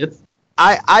like,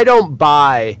 I don't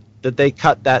buy that they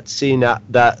cut that scene out,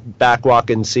 that back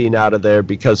walking scene out of there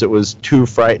because it was too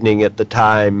frightening at the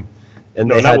time. And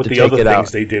they had to take it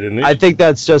out. They did in it. I think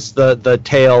that's just the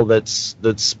tale that's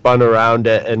spun around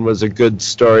it and was a good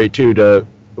story too to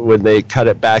when they cut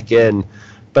it back in.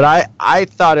 But I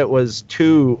thought it was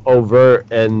too overt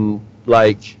and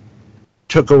like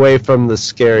took away from the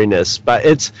scariness. But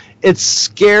it's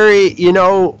scary, you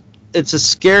know. It's a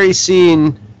scary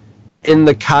scene in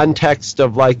the context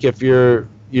of like if you're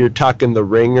talking The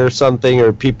Ring or something,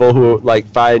 or people who like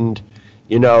find,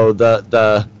 you know,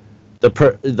 the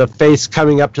face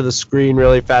coming up to the screen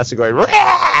really fast and going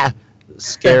Rah!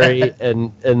 Scary,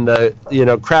 and the, you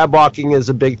know, crab walking is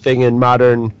a big thing in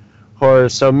modern horror,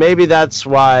 so maybe that's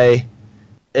why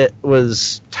it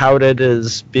was touted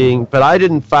as being. But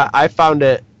I found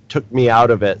it took me out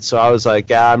of it, so I was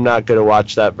like, I'm not going to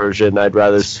watch that version. I'd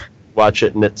rather watch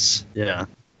it in its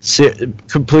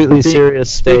completely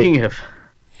serious state. Speaking of.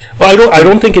 Well, I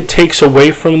don't think it takes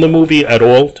away from the movie at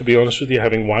all, to be honest with you,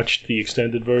 having watched the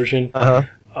extended version. But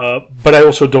I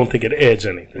also don't think it adds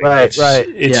anything. Right.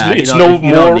 It's no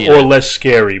more or less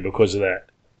scary because of that.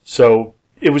 So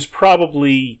it was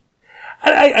probably.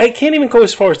 I can't even go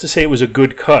as far as to say it was a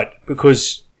good cut,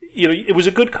 because, you know, it was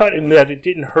a good cut in that it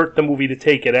didn't hurt the movie to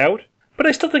take it out. But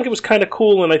I still think it was kind of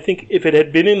cool, and I think if it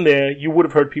had been in there, you would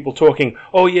have heard people talking,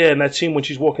 oh yeah, and that scene when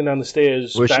she's walking down the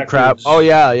stairs backwards. Oh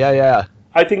yeah.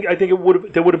 I think there would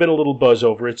have been a little buzz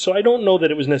over it, so I don't know that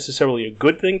it was necessarily a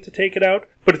good thing to take it out,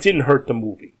 but it didn't hurt the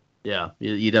movie. Yeah,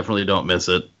 you definitely don't miss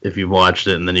it if you've watched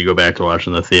it and then you go back to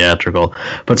watching the theatrical.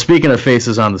 But speaking of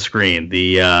faces on the screen,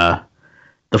 the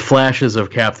flashes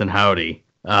of Captain Howdy,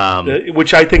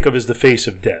 which I think of as the face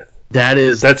of death.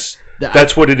 That's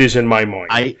That's what it is in my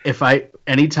mind.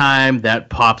 Anytime that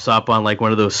pops up on like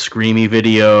one of those screamy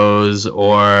videos,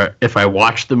 or if I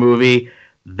watch the movie,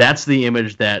 that's the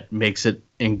image that makes it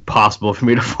impossible for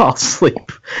me to fall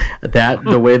asleep.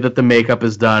 The way that the makeup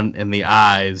is done and the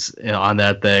eyes on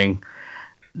that thing,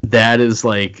 that is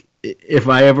like, if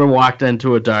I ever walked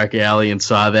into a dark alley and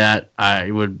saw that,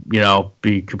 I would,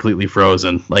 be completely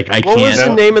frozen. Like, I can't. What was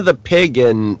the name of the pig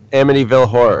in Amityville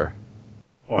Horror?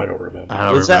 Oh, I don't remember.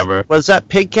 I don't remember. Was that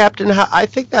pig Captain? I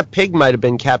think that pig might have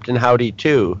been Captain Howdy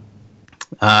too.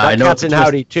 I know Captain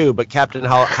Howdy too, but Captain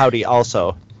Howdy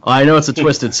also. I know it's a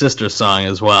Twisted Sister song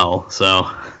as well. So,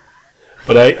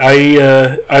 but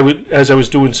I would, as I was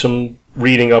doing some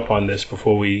reading up on this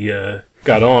before we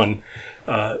got on,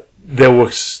 there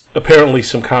was apparently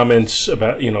some comments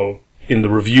about, in the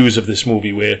reviews of this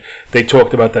movie where they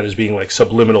talked about that as being like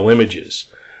subliminal images,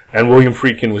 and William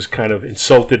Friedkin was kind of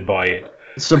insulted by it.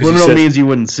 Subliminal means you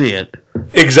wouldn't see it.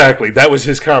 Exactly, that was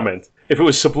his comment. If it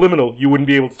was subliminal, you wouldn't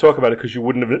be able to talk about it because you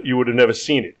would have never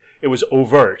seen it. It was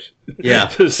overt. Yeah.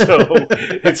 So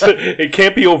it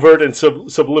can't be overt and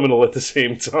subliminal at the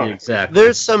same time. Exactly.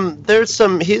 There's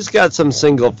some. He's got some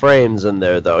single frames in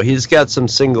there though. He's got some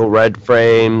single red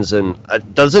frames, and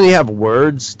doesn't he have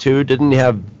words too? Didn't he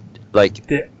have like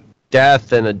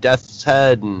death and a death's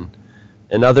head and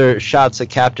other shots of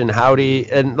Captain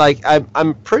Howdy? And like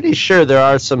I'm pretty sure there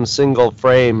are some single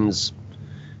frames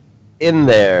in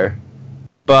there,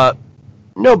 but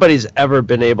nobody's ever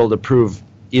been able to prove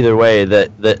either way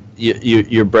that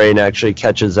your brain actually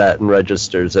catches that and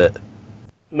registers it.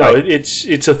 No,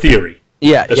 it's a theory.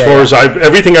 Yeah. As far as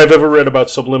everything I've ever read about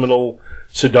subliminal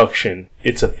seduction,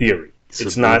 it's a theory.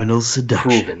 It's not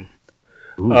proven.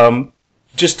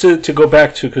 Just to go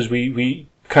back to, because we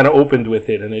kind of opened with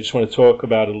it, and I just want to talk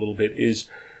about it a little bit, is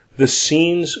the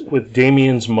scenes with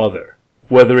Damien's mother,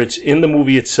 whether it's in the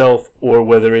movie itself or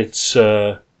whether it's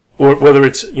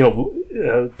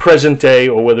present day,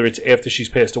 or whether it's after she's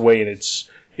passed away and it's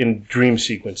in dream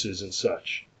sequences and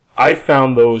such. I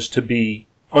found those to be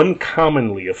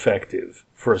uncommonly effective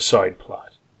for a side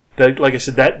plot. That, like I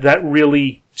said, that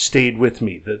really stayed with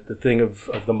me. The thing of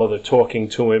the mother talking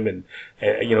to him, and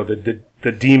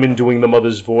the demon doing the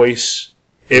mother's voice.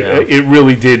 It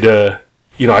really did.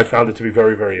 I found it to be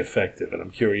very, very effective, and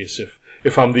I'm curious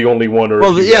if I'm the only one, or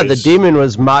the demon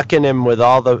was mocking him with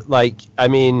all the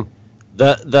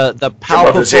the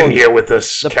palpable in here with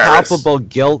us, palpable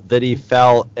guilt that he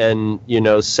felt, and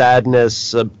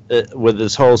sadness with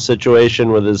this whole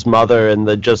situation with his mother, and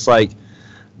the just like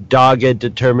dogged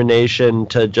determination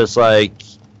to just like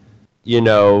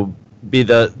be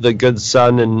the good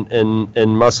son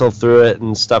and muscle through it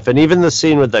and stuff. And even the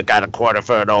scene with the got a quarter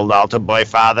for an old altar boy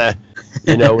father,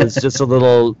 was just a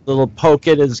little poke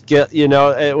at his guilt.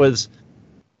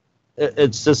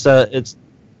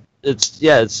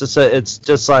 It's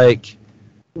just like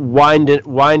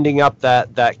winding up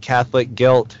that Catholic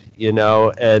guilt,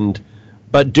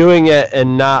 but doing it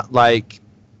and not like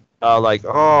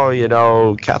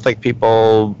Catholic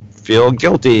people feel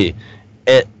guilty.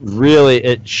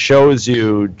 It shows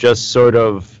you just sort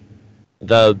of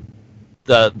the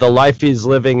life he's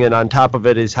living, and on top of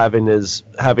it he's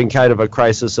having kind of a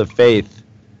crisis of faith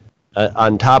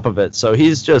on top of it. So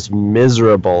he's just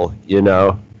miserable,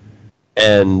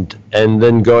 and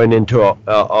then going into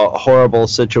a horrible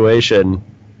situation,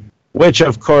 which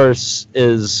of course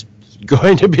is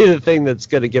going to be the thing that's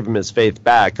going to give him his faith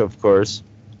back, of course,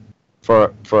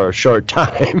 for a short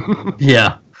time.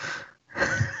 Yeah.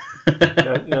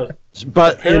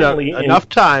 But enough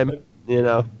time.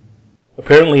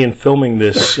 Apparently, in filming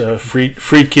this,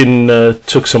 Friedkin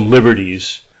took some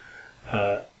liberties.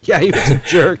 Yeah, he was a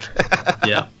jerk.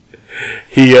 Yeah.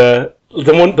 He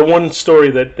the one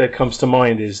story that comes to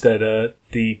mind is that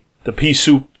the pea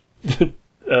soup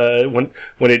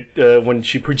when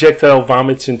she projectile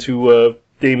vomits into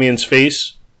Damien's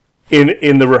face,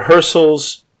 in the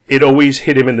rehearsals it always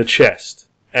hit him in the chest,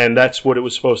 and that's what it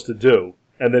was supposed to do.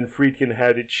 And then Friedkin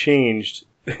had it changed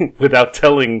without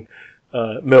telling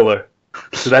Miller.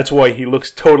 So that's why he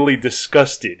looks totally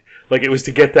disgusted. Like it was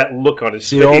to get that look on his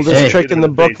face. The oldest trick in the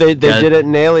book. They did it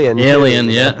in Alien. Alien,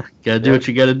 yeah. Gotta do what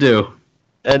you gotta do.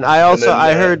 And I also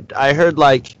I heard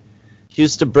like he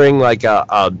used to bring like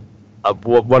a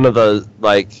one of the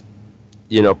like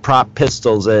prop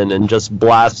pistols in and just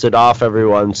blast it off every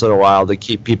once in a while to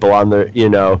keep people on their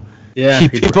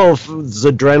keep people's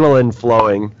adrenaline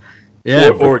flowing. Yeah,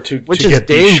 or to get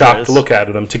the shocked look out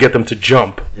of them, to get them to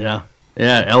jump. Yeah.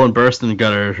 Yeah, Ellen Burstyn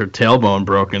got her tailbone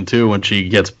broken, too, when she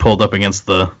gets pulled up against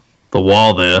the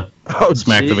wall there. Oh,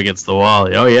 smacked up against the wall.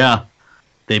 Oh, yeah.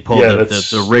 they pulled Yeah,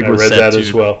 the rig I was read set that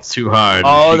as well. too hard.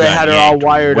 Oh, She they got had her all yanked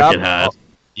wired wicked up? hard.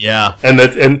 Yeah. And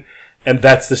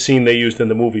that's the scene they used in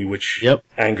the movie, which Yep.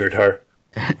 angered her.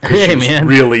 Hey, She was man.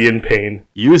 really in pain.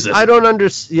 Use it. I don't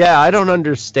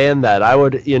understand that. I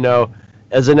would,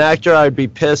 as an actor, I'd be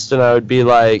pissed and I would be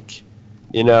like,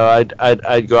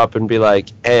 I'd go up and be like,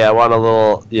 hey, I want a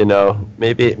little,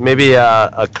 maybe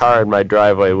a car in my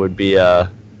driveway would be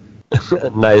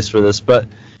nice for this. But,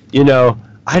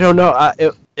 I don't know.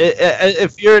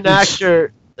 If you're an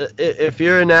actor,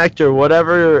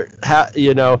 whatever,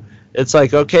 it's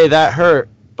like, okay, that hurt.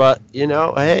 But,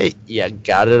 hey, you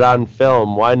got it on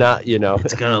film. Why not,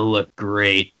 It's going to look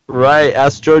great. Right.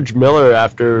 Ask George Miller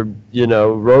after,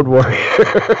 Road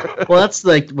Warrior. Well, that's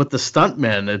like with the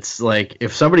stuntmen. It's like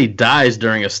if somebody dies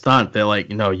during a stunt, they're like,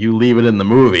 you leave it in the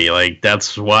movie. Like,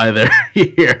 that's why they're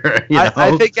here.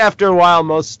 I think after a while,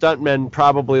 most stuntmen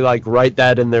probably, write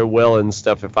that in their will and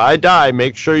stuff. If I die,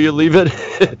 make sure you leave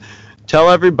it.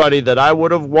 Tell everybody that I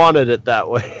would have wanted it that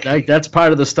way. Like, that's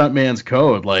part of the stuntman's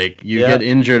code. Like, you get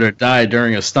injured or die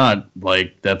during a stunt,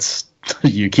 that's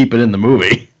you keep it in the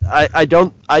movie.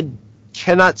 I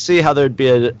cannot see how there'd be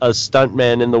a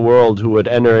stuntman in the world who would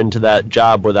enter into that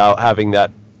job without having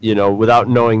that, without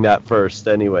knowing that first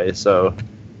anyway. So,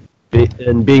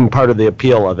 and being part of the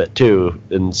appeal of it too,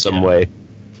 in some way.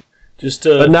 Just,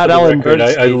 but not Ellen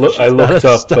Bernstein. I looked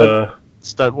up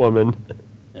stunt woman.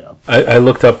 I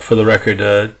looked up for the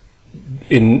record.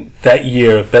 In that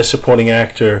year, Best Supporting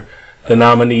Actor, the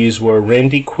nominees were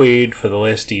Randy Quaid for The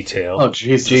Last Detail, Oh,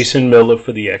 Jesus. Jason Miller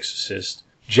for The Exorcist,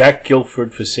 Jack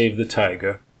Gilford for Save the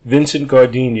Tiger, Vincent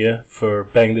Gardenia for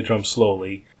Bang the Drum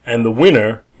Slowly, and the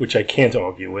winner, which I can't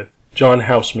argue with, John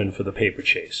Houseman for The Paper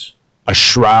Chase. A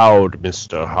shroud,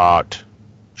 Mr. Hart.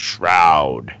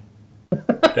 Shroud.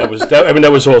 That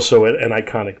was also an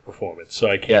iconic performance,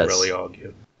 so I can't really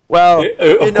argue. Well,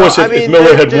 of course, if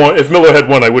Miller had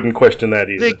won, I wouldn't question that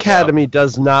either. The Academy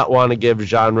does not want to give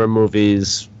genre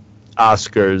movies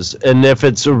Oscars, and if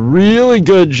it's a really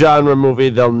good genre movie,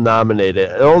 they'll nominate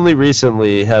it. Only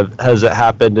recently has it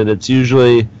happened, and it's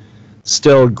usually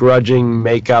still grudging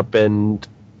makeup and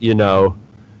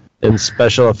and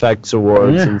special effects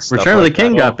awards and stuff. Return of the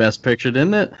King that. got Best Picture,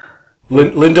 didn't it?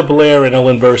 Linda Blair and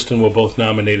Ellen Burstyn were both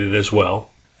nominated as well.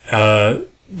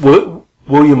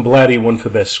 William Blatty won for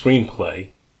Best Screenplay,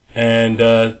 and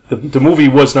the movie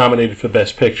was nominated for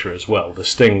Best Picture as well. The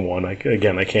Sting won. I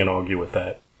can't argue with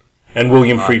that. And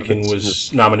William Friedkin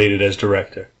was nominated as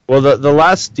director. Well, the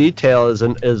Last Detail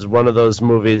is one of those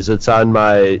movies that's on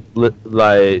my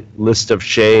list of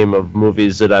shame of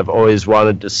movies that I've always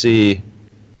wanted to see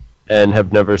and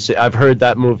have never seen. I've heard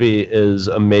that movie is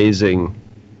amazing.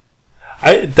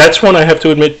 That's one I have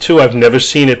to admit too. I've never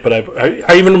seen it, but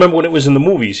I even remember when it was in the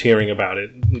movies, hearing about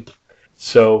it.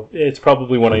 So it's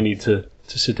probably one I need to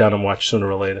sit down and watch sooner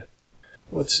or later.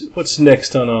 What's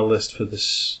next on our list for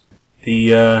this?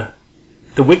 The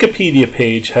Wikipedia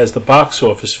page has the box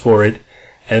office for it,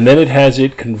 and then it has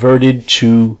it converted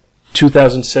to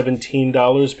 2017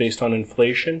 dollars based on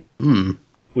inflation.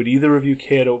 Would either of you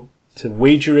care to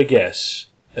wager a guess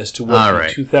as to what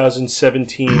the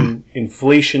 2017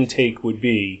 inflation take would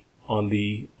be on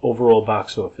the overall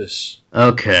box office?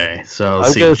 Okay, so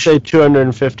I'm going to say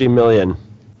 250 million.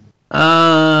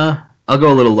 I'll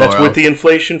go a little lower. That's with the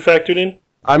inflation factored in?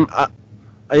 I'm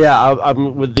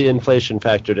with the inflation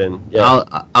factored in. Yeah.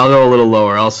 I'll go a little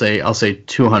lower. I'll say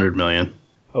 200 million.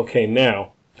 Okay,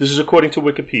 now this is according to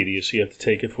Wikipedia, so you have to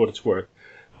take it for what it's worth.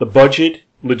 The budget,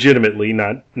 legitimately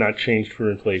not changed for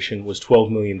inflation, was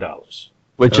 $12 million.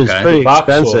 Which is pretty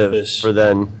expensive for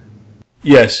then.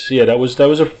 Yes, yeah, that was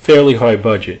a fairly high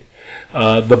budget.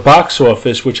 The box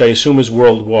office, which I assume is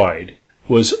worldwide,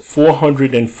 was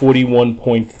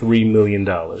 $441.3 million.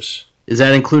 Is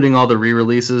that including all the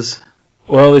re-releases?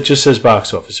 Well, it just says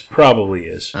box office. It probably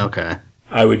is. Okay.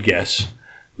 I would guess.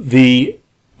 The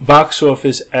box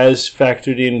office as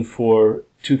factored in for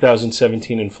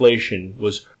 2017 inflation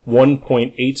was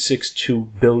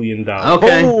 $1.862 billion.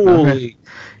 Okay. Holy.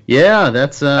 Yeah,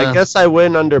 that's... I guess I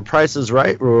win under Price is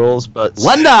Right rules, but...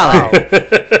 $1!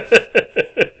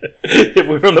 If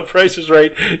we're on the Price is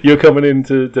Right, you're coming in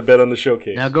to bet on the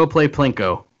showcase. Now go play Plinko.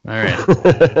 All right.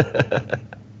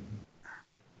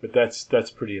 But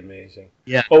that's pretty amazing.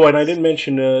 Yeah. Oh, and I didn't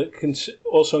mention,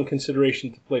 also in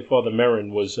consideration to play Father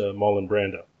Merrin was Marlon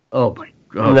Brando. Oh, my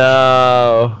God.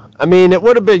 No. I mean, it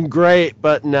would have been great,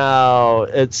 but no.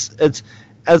 It's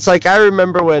like I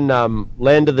remember when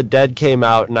Land of the Dead came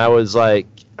out, and I was like,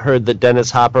 heard that Dennis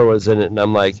Hopper was in it, and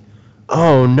I'm like,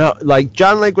 oh no. Like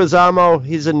John Leguizamo,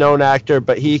 he's a known actor,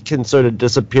 but he can sort of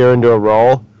disappear into a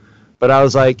role. But I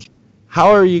was like,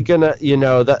 how are you gonna,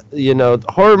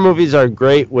 horror movies are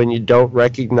great when you don't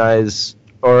recognize,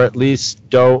 or at least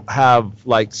don't have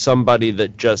like somebody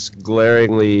that just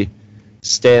glaringly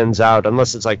stands out,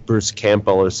 unless it's like Bruce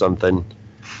Campbell or something,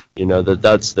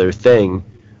 that's their thing.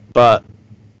 But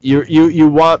you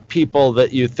want people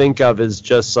that you think of as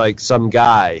just like some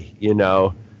guy,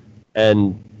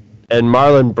 and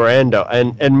Marlon Brando,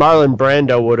 and Marlon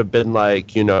Brando would have been like,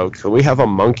 can we have a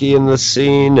monkey in this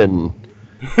scene? And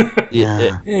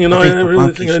I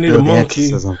really think I need a monkey.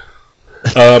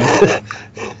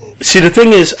 See, the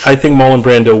thing is, I think Marlon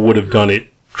Brando would have done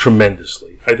it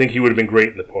tremendously. I think he would have been great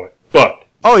in the part. But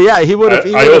oh yeah, he would have.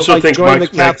 He would have like joined the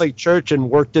Catholic Church and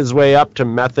worked his way up to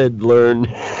method learn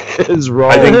his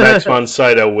role. I think Max von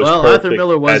Sydow was perfect. Arthur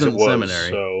Miller was in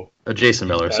seminary. So Jason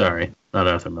Miller, sorry, not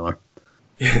Arthur Miller.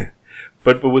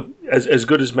 But with as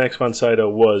good as Max von Sydow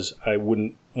was, I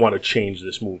wouldn't want to change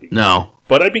this movie. No.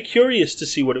 But I'd be curious to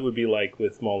see what it would be like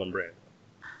with Marlon Brando.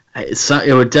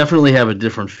 It would definitely have a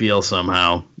different feel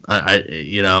somehow.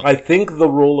 I think the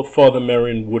role of Father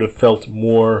Merrin would have felt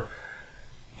more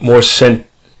as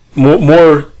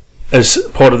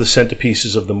part of the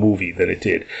centerpieces of the movie than it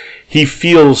did. He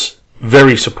feels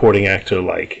very supporting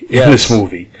actor-like in this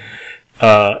movie.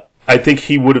 I think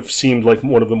he would have seemed like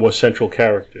one of the more central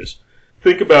characters.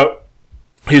 Think about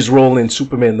his role in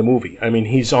Superman the movie. I mean,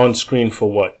 he's on screen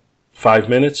for 5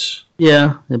 minutes?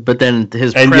 Yeah, but then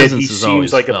his and presence yet he is always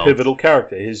seems like felt. A pivotal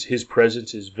character. His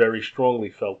presence is very strongly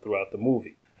felt throughout the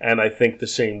movie. And I think the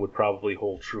same would probably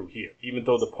hold true here. Even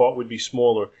though the part would be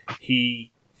smaller,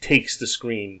 he takes the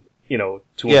screen, to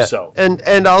himself.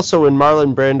 And also when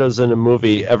Marlon Brando's in a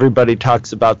movie, everybody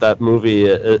talks about that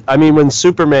movie. I mean, when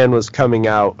Superman was coming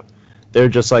out, they're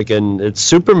just like, it's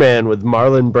Superman with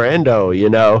Marlon Brando,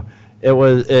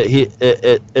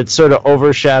 It sort of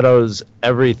overshadows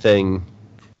everything,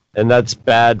 and that's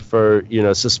bad for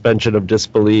suspension of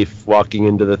disbelief walking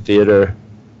into the theater.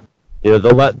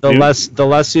 The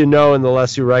less you know and the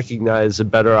less you recognize, the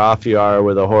better off you are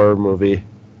with a horror movie.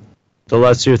 The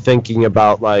less you're thinking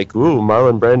about like, ooh,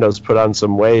 Marlon Brando's put on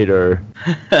some weight, or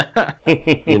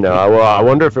I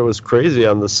wonder if it was crazy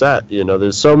on the set.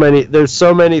 There's so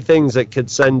many things that could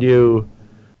send you,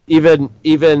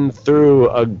 even through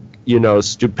a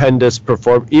stupendous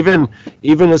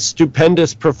even a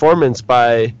stupendous performance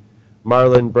by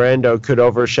Marlon Brando could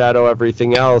overshadow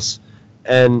everything else.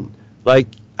 And like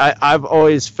I've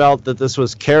always felt that this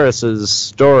was Karras's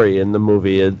story in the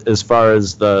movie as far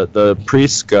as the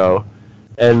priests go,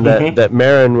 and that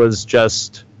Merrin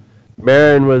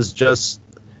was just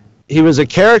he was a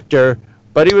character,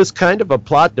 but he was kind of a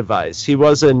plot device. He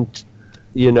wasn't,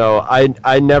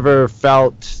 I never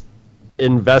felt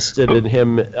invested in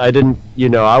him. I didn't,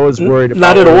 I was worried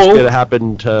about what was going to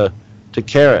happen to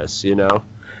Karras,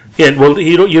 Yeah, well,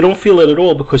 you don't feel it at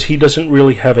all because he doesn't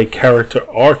really have a character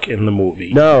arc in the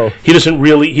movie. No, he doesn't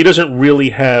really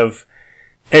have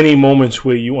any moments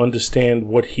where you understand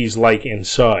what he's like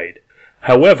inside.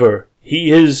 However, he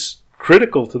is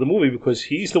critical to the movie because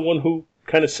he's the one who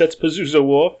kind of sets Pazuzu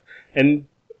off, and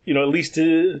at least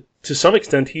to some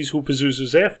extent, he's who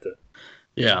Pazuzu's after.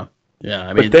 Yeah.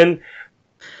 I mean, but then,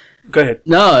 go ahead.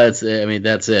 No, that's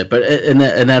it. But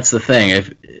and that's the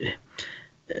thing.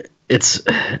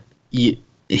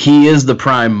 He is the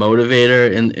prime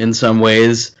motivator in some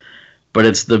ways, but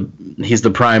he's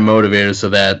the prime motivator so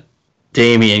that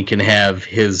Damien can have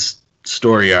his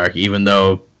story arc, even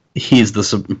though he's the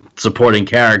supporting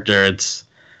character. It's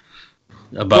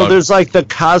about. Well, there's like the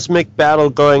cosmic battle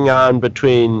going on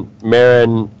between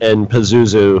Merrin and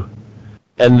Pazuzu,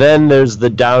 and then there's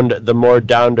the more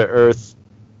down to earth,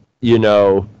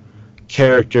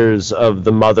 characters of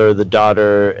the mother, the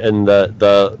daughter, and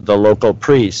the local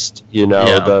priest.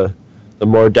 The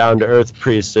more down to earth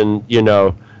priest, and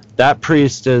that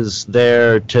priest is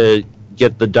there to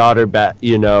get the daughter back.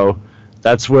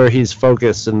 That's where he's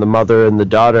focused, and the mother and the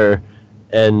daughter,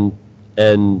 and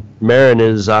Merrin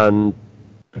is on.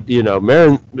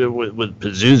 Merrin with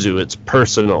Pazuzu, it's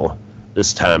personal.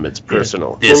 This time it's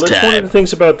personal. That's one of the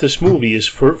things about this movie is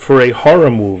for a horror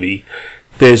movie,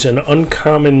 there's an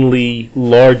uncommonly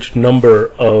large number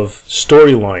of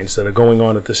storylines that are going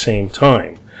on at the same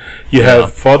time. You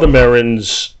have Father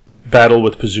Merrin's battle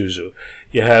with Pazuzu.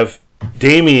 You have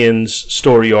Damien's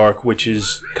story arc, which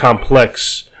is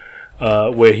complex,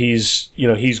 where he's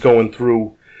going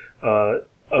through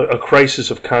a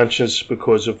crisis of conscience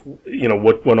because of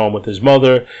what went on with his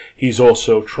mother. He's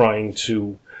also trying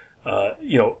to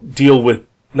deal with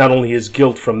not only his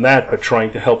guilt from that, but trying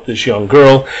to help this young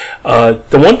girl. The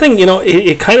one thing,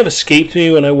 it kind of escaped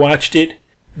me when I watched it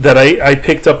that I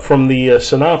picked up from the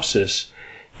synopsis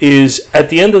is at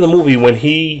the end of the movie when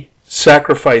he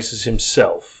sacrifices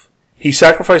himself. He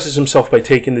sacrifices himself by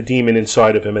taking the demon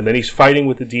inside of him, and then he's fighting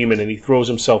with the demon, and he throws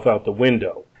himself out the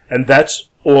window. And that's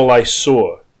all I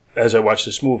saw as I watched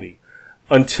this movie,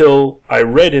 until I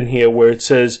read in here where it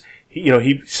says,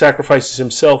 he sacrifices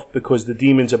himself because the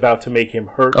demon's about to make him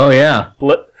hurt. Oh yeah,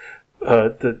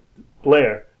 Linda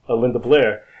Blair.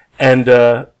 And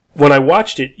when I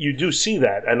watched it, you do see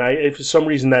that, and for some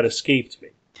reason that escaped me.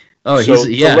 Oh, so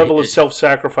the level of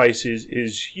self-sacrifice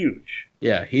is huge.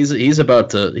 Yeah, he's about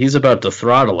to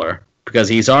throttle her because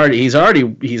he's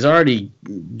already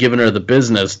given her the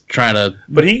business trying to.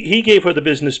 But he gave her the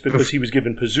business because he was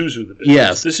giving Pazuzu the business.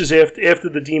 Yes, this is after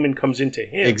the demon comes into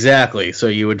him. Exactly. So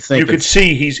you would think you could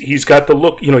see he's got the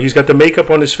look. He's got the makeup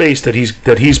on his face that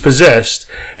he's possessed,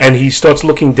 and he starts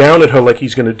looking down at her like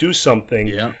he's going to do something.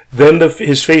 Yeah. Then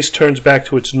his face turns back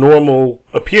to its normal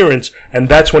appearance, and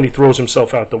that's when he throws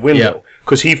himself out the window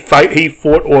because he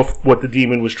fought off what the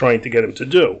demon was trying to get him to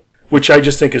do, which I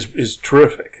just think is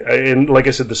terrific. And like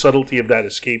I said, the subtlety of that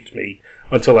escaped me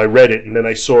until I read it, and then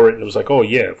I saw it, and it was like, oh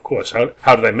yeah, of course.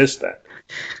 How did I miss that?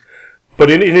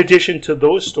 But in addition to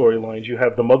those storylines, you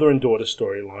have the mother and daughter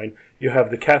storyline. You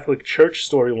have the Catholic Church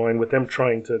storyline with them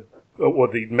trying to, or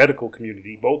the medical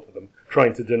community, both of them,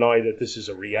 trying to deny that this is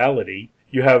a reality.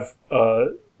 You have,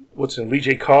 Lee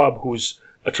J. Cobb, who's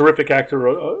a terrific actor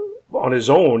on his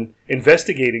own,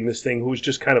 investigating this thing, who's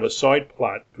just kind of a side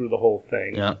plot through the whole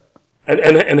thing. Yeah.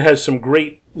 And has some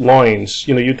great lines.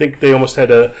 You'd think they almost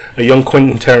had a young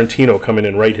Quentin Tarantino come in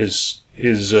and write his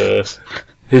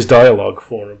dialogue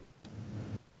for him.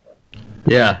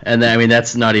 Yeah, and I mean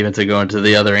that's not even to go into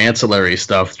the other ancillary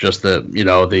stuff. Just the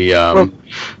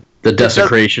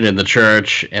desecration in the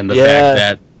church and the fact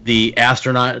that the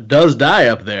astronaut does die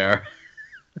up there.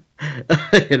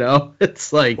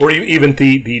 It's like, or even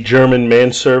the German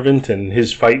manservant and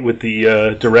his fight with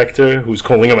the director, who's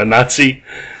calling him a Nazi.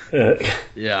 That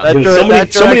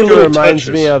director reminds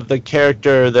me of the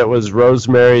character that was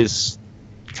Rosemary's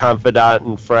confidant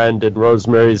and friend in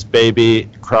Rosemary's Baby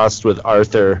crossed with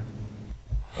Arthur.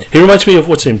 He reminds me of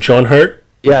what's his name, John Hurt?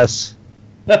 Yes.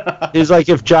 He's like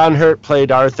if John Hurt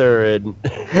played Arthur in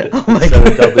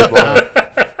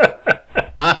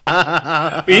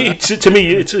To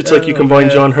me, it's like you combine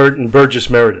John Hurt and Burgess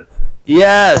Meredith.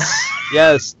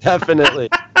 Yes, definitely.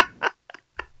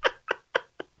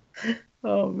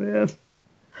 Oh man.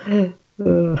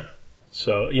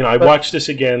 So I watched this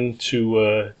again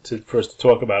for us to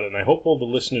talk about it, and I hope all the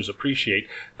listeners appreciate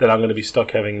that I'm going to be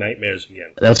stuck having nightmares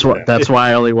again. That's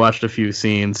why I only watched a few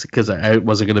scenes, because I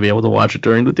wasn't going to be able to watch it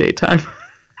during the daytime.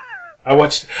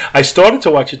 I started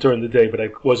to watch it during the day, but I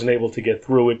wasn't able to get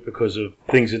through it because of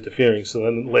things interfering. So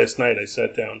then last night I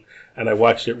sat down and I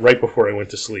watched it right before I went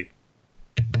to sleep.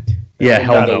 Yeah,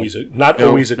 hell no. Not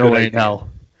always a good idea. Hell.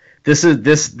 This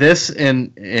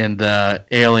and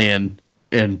Alien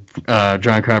and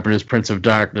John Carpenter's Prince of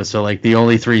Darkness are like the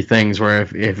only three things where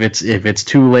if it's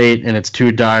too late and it's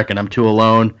too dark and I'm too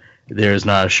alone, there's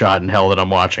not a shot in hell that I'm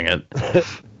watching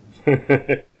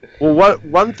it. Well,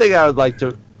 one thing I would like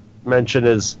to mention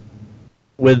is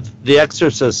with The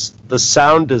Exorcist, the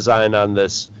sound design on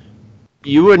this,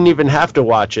 you wouldn't even have to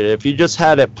watch it. If you just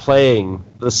had it playing,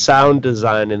 the sound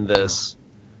design in this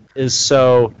is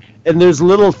so... And there's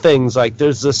little things, like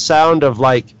there's the sound of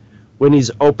like when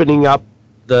he's opening up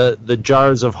the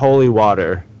jars of holy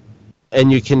water,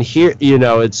 and you can hear,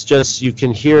 it's just, you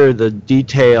can hear the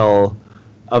detail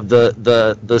of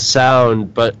the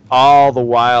sound, but all the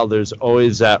while there's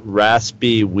always that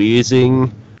raspy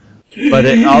wheezing. But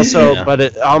it also, but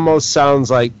it almost sounds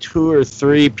like two or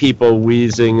three people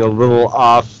wheezing a little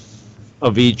off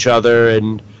of each other,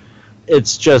 and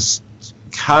it's just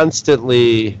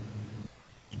constantly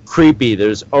creepy.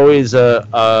 There's always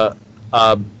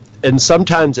and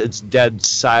sometimes it's dead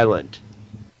silent,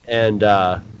 and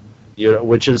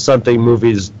which is something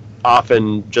movies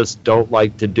often just don't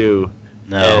like to do.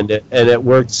 No. And it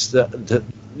works.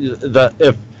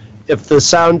 If the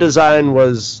sound design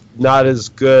was not as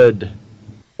good,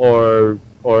 or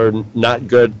not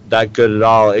that good at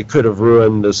all, it could have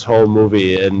ruined this whole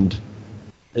movie. And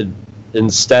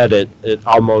instead, it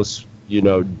almost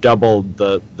doubled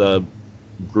the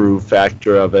groove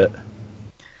factor of it.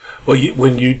 Well,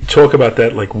 when you talk about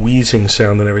that like wheezing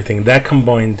sound and everything, that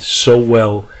combined so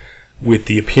well with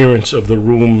the appearance of the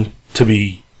room to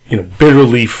be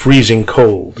bitterly freezing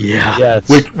cold. Yeah. Yes.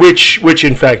 Which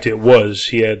in fact it was.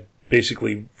 He had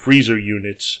basically freezer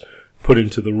units put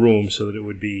into the room so that it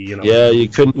would be you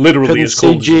couldn't literally as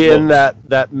cold CG as in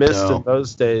that mist in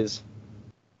those days.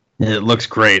 It looks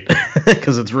great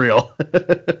because it's real.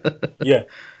 Yeah.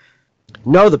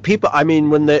 No, the people. I mean,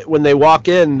 when they walk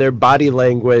in, their body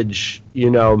language,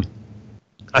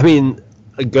 I mean,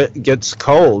 gets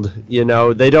cold.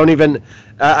 They don't even.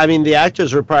 I mean, the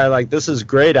actors were probably like, "This is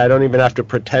great. I don't even have to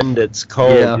pretend it's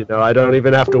cold. Yeah. I don't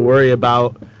even have to worry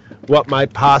about what my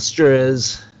posture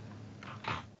is."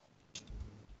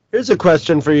 Here's a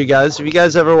question for you guys. Have you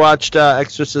guys ever watched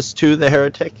Exorcist II: The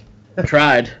Heretic?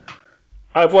 Tried.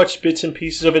 I've watched bits and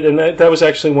pieces of it, and that was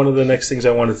actually one of the next things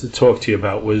I wanted to talk to you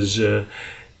about was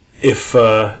if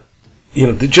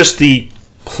just the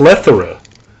plethora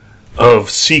of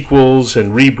sequels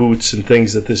and reboots and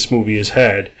things that this movie has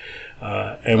had,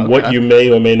 and what you may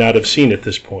or may not have seen at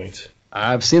this point.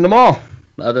 I've seen them all,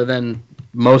 other than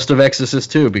most of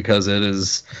Exorcist 2, because it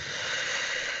is.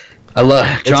 I love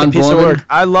John It's a piece Borman. of work.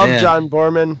 I love Man. John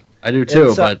Borman. I do too,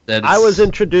 It's, but that's... I was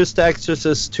introduced to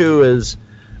Exorcist II as,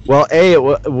 well,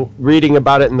 reading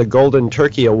about it in the Golden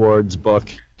Turkey Awards book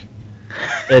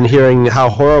and hearing how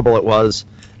horrible it was.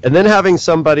 And then having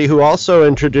somebody who also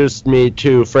introduced me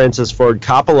to Francis Ford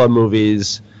Coppola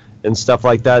movies and stuff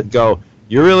like that go,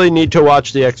 you really need to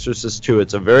watch The Exorcist II.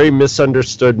 It's a very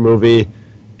misunderstood movie.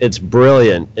 It's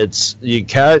brilliant. You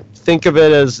can't think of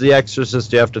it as The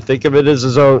Exorcist. You have to think of it as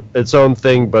its own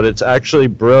thing, but it's actually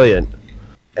brilliant.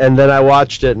 And then I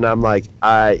watched it, and I'm like,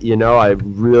 I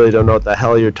really don't know what the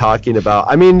hell you're talking about.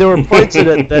 I mean, there were points in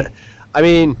it that,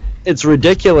 it's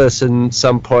ridiculous in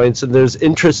some points, and there's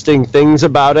interesting things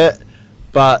about it,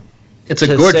 but It's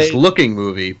a gorgeous-looking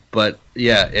movie, but,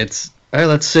 yeah, it's... All right,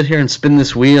 let's sit here and spin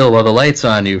this wheel while the light's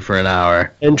on you for an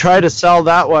hour. And try to sell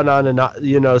that one on an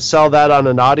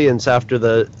audience after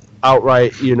the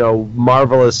outright,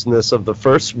 marvelousness of the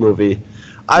first movie.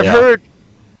 I've heard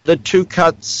the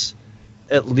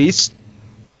at least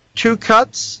two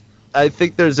cuts. I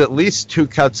think there's at least two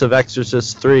cuts of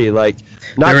Exorcist 3. Like,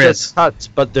 not just cuts,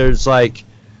 but there's like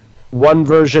one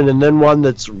version and then one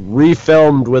that's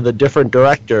refilmed with a different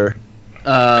director.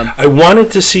 I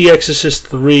wanted to see Exorcist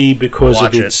 3 because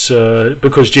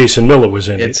because Jason Miller was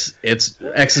in it. It's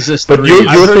Exorcist 3.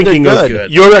 But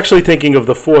you're actually thinking of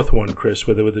the fourth one, Chris,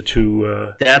 where there were the two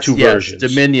versions.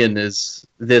 Dominion is.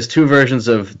 There's two versions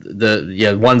of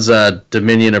one's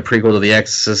Dominion, a prequel to The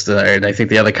Exorcist, and I think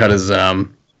the other cut is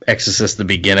Exorcist the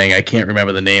Beginning. I can't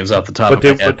remember the names off the top of my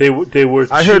head. But they were.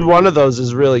 I heard one of those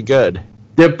is really good.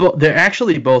 They're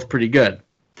actually both pretty good.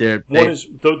 The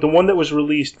one that was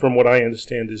released, from what I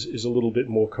understand, is a little bit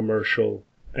more commercial,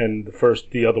 and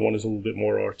the other one is a little bit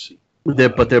more artsy.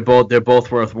 They're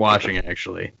both worth watching,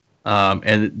 actually.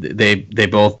 And they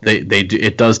do.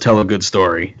 It does tell a good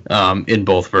story in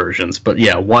both versions. But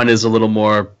yeah, one is a little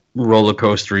more roller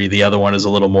coastery. The other one is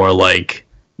a little more like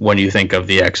when you think of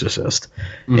The Exorcist,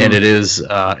 and it is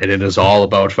all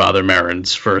about Father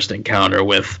Merrin's first encounter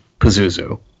with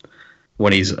Pazuzu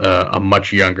when he's a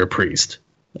much younger priest.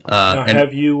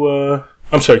 Have you?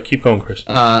 I'm sorry. Keep going, Chris.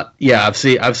 Yeah,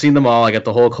 I've seen them all. I got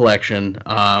the whole collection.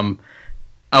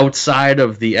 Outside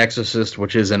of The Exorcist,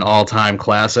 which is an all-time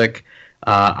classic,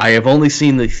 I have only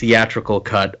seen the theatrical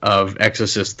cut of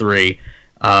Exorcist 3,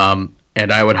 and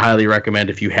I would highly recommend,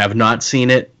 if you have not seen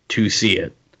it, to see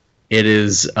it. It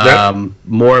is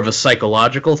more of a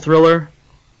psychological thriller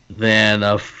than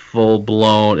a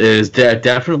full-blown. It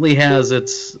definitely has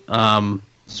its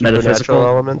metaphysical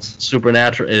elements.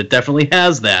 Supernatural. It definitely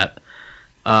has that,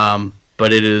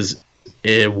 but it is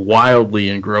wildly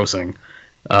engrossing,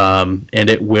 and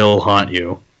it will haunt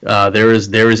you. There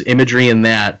is imagery in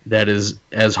that is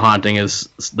as haunting as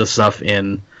the stuff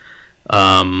in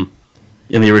the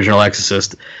original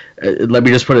Exorcist. Let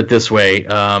me just put it this way.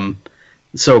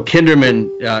 So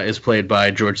Kinderman is played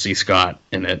by George C. Scott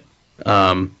in it,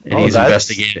 and he's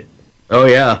investigated. Oh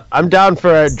yeah, I'm down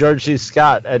for George C.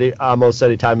 Scott almost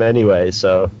any time anyway.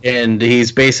 So, and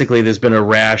he's basically, there's been a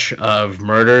rash of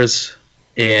murders,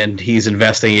 and he's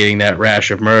investigating that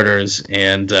rash of murders.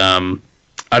 And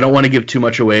I don't want to give too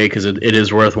much away because it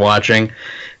is worth watching.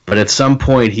 But at some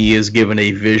point, he is given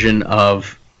a vision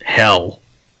of hell,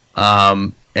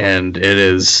 and it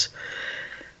is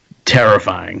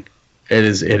terrifying. It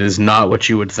is not what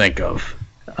you would think of,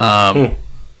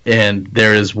 and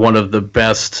there is one of the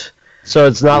best. So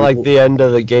it's not like the end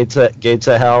of the Gates of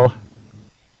Hell,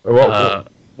 or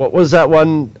what was that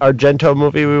one Argento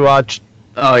movie we watched?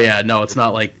 Oh yeah, no, it's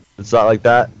not like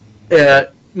that.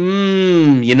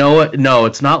 You know what? No,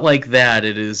 it's not like that.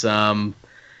 It is.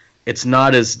 It's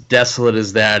not as desolate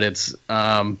as that. It's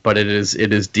but it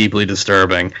is deeply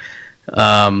disturbing.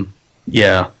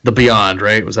 Yeah, The Beyond,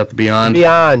 right? Was that The Beyond?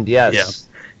 Beyond, yes.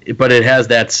 Yeah, but it has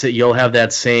that. You'll have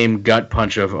that same gut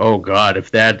punch of, oh God, if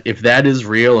that is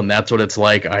real and that's what it's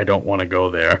like, I don't want to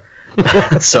go there.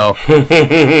 So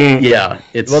yeah,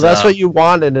 it's Well, that's what you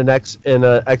want in an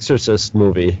Exorcist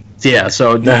movie. yeah.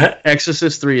 So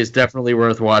Exorcist 3 is definitely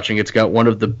worth watching. It's got one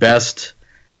of the best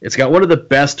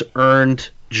earned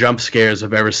jump scares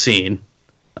I've ever seen,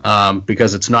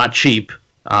 because it's not cheap,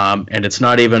 and it's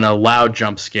not even a loud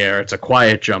jump scare. It's a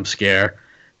quiet jump scare.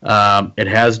 It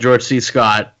has George C.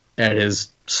 Scott at his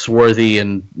swarthy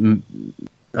and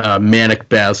manic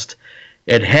best.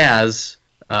 It has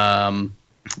God,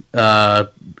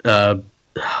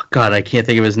 I can't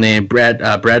think of his name. Brad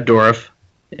Dourif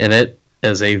in it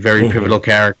as a very pivotal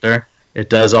character. It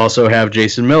does also have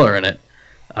Jason Miller in it.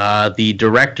 The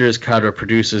director's cut or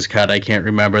producer's cut, I can't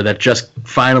remember, that just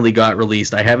finally got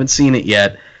released. I haven't seen it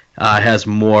yet. Has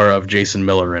more of Jason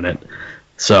Miller in it.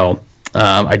 So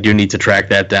I do need to track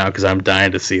that down because I'm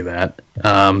dying to see that.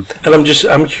 And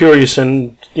I'm curious,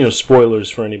 and spoilers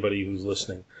for anybody who's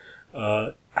listening.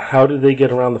 How did they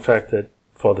get around the fact that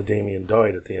Father Damien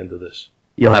died at the end of this?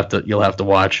 You'll have to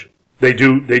watch. They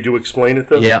do explain it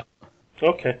though? Yeah.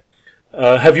 Okay.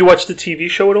 Have you watched the TV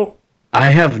show at all? I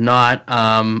have not.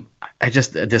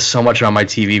 There's so much on my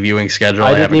TV viewing schedule.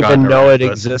 I didn't even know it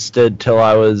existed till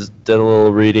I did a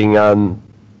little reading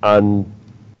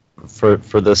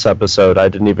for this episode. I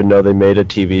didn't even know they made a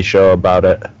TV show about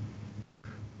it.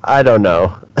 I don't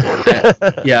know.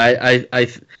 Yeah,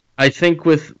 I think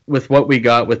with what we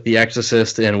got with The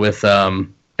Exorcist and with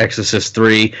Exorcist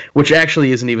 3, which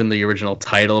actually isn't even the original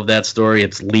title of that story.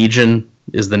 It's Legion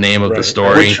is the name of the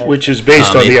story. Which is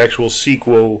based on the actual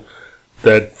sequel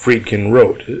that Friedkin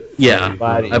wrote. Yeah,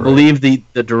 I believe the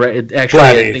direct. Actually,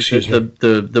 I think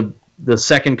the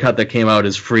second cut that came out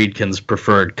is Friedkin's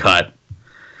preferred cut.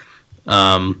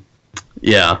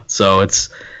 Yeah, so it's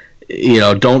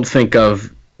don't think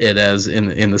of it as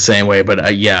in the same way,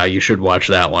 but yeah, you should watch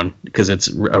that one because it's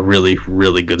a really,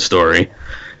 really good story.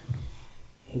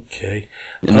 Okay.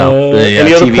 Any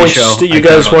other points that you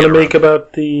guys want to make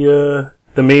about the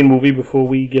main movie before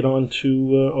we get on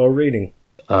to our rating?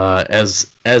 As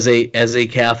a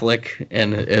Catholic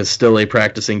and as still a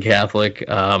practicing Catholic,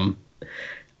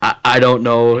 I don't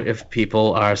know if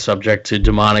people are subject to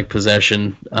demonic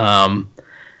possession.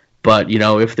 But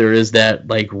if there is that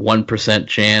 1%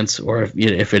 chance, or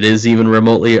if it is even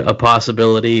remotely a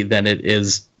possibility, then it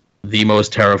is the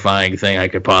most terrifying thing I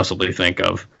could possibly think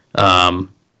of.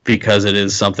 Because it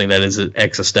is something that is an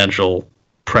existential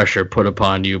pressure put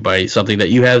upon you by something that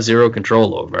you have zero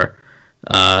control over.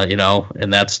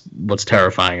 And that's what's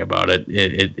terrifying about it.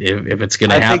 If it's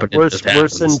going to happen, I think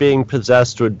worse than being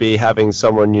possessed would be having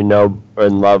someone you know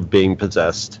and love being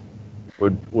possessed.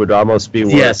 Would almost be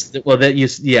worse. Yes, well,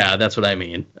 that's what I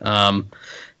mean.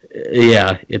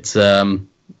 Yeah,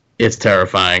 it's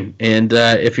terrifying, and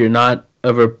if you're not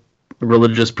of a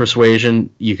religious persuasion,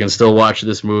 you can still watch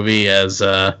this movie as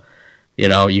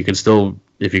you can still,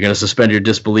 if you're going to suspend your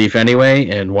disbelief anyway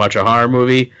and watch a horror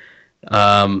movie.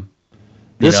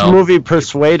 This movie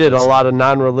persuaded a lot of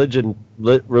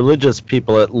religious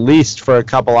people, at least for a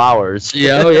couple hours.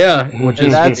 Yeah, which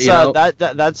is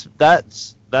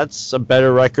that's a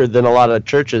better record than a lot of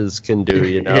churches can do,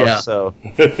 Yeah. So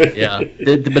yeah,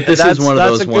 but this is one of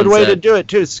those ones. That's a good way to do it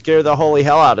too. Scare the holy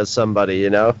hell out of somebody,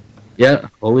 Yeah,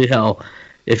 holy hell!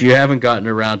 If you haven't gotten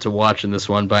around to watching this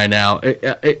one by now,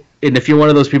 and if you're one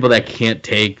of those people that can't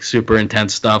take super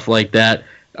intense stuff like that,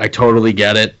 I totally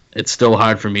get it. It's still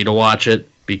hard for me to watch it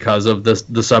because of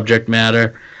the subject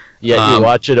matter. Yeah, you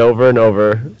watch it over and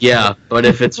over. Yeah, but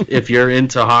if you're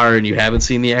into horror and you haven't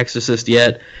seen The Exorcist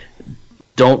yet,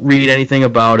 don't read anything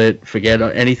about it. Forget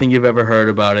anything you've ever heard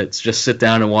about it. Just sit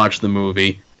down and watch the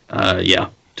movie.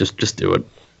 Just do it.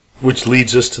 Which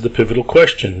leads us to the pivotal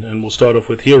question, and we'll start off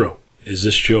with Hero. Is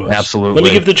this Jaws? Absolutely. Let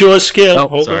me give the Jaws scale.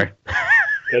 Oh, sorry.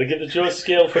 Gotta give the Jaws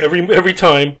scale for every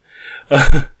time.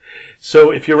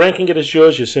 So if you're ranking it as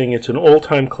Jaws, you're saying it's an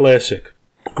all-time classic.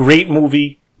 Great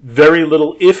movie. Very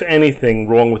little, if anything,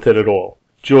 wrong with it at all.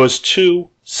 Jaws 2,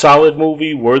 solid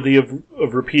movie, worthy of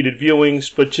repeated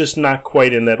viewings, but just not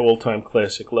quite in that all-time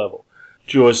classic level.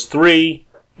 Jaws 3,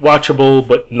 watchable,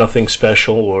 but nothing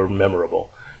special or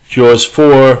memorable. Jaws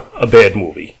 4, a bad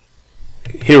movie.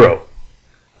 Hero.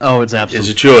 Oh, it's absolutely.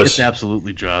 Is it Jaws? It's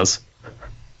absolutely Jaws.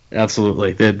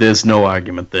 Absolutely. There's no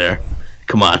argument there.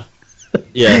 Come on.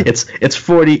 Yeah. It's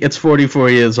 44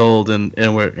 years old, and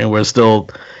we're still.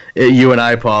 You and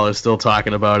I, Paul, are still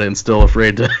talking about it and still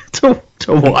afraid to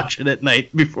watch it at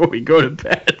night before we go to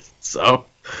bed. So,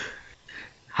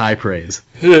 high praise.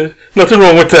 Nothing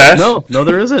wrong with that. No,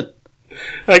 there isn't.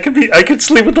 I could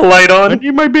sleep with the light on. I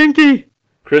need my binky.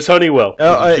 Chris Honeywell.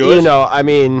 I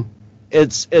mean,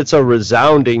 it's a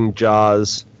resounding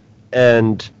Jaws,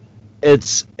 and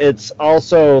it's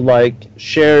also like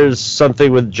shares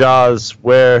something with Jaws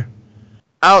where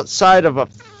outside of a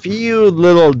few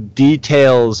little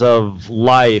details of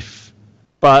life,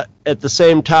 but at the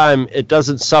same time it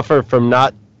doesn't suffer from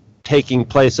not taking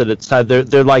place at its time.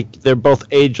 They're both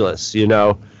ageless, you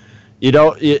know. You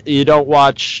don't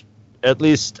watch, at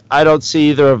least I don't see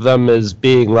either of them as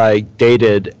being like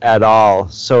dated at all.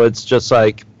 So it's just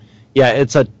like, yeah,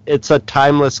 it's a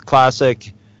timeless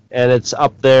classic, and it's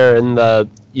up there in the,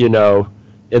 you know,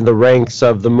 in the ranks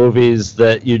of the movies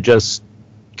that you just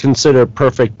consider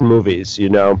perfect movies, you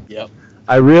know. Yep.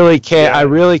 I really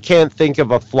can't think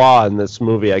of a flaw in this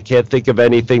movie. I can't think of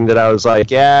anything that I was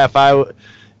like, yeah, if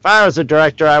I was a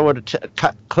director, I would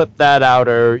have clipped that out,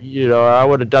 or, you know, or I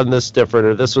would have done this different,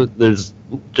 or this was. There's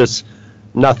just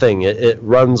nothing. It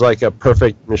runs like a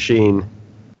perfect machine.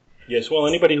 Yes, well,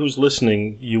 anybody who's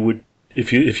listening, you would,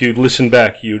 if you listen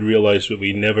back, you'd realize that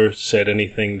we never said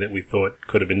anything that we thought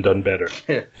could have been done better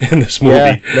in this movie.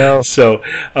 Yeah, no. So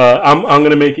I'm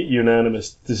going to make it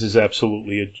unanimous. This is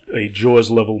absolutely a Jaws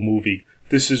level movie.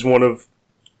 This is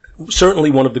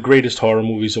certainly one of the greatest horror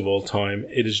movies of all time.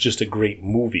 It is just a great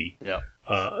movie. Yeah.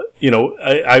 You know,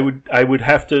 I would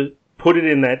have to put it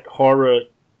in that horror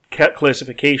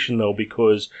classification though,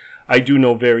 because I do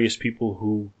know various people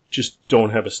who just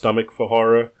don't have a stomach for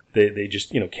horror. They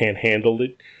just, you know, can't handle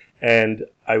it. And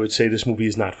I would say this movie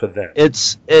is not for them.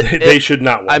 They should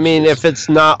not watch. I mean, this. if it's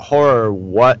not horror,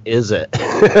 what is it?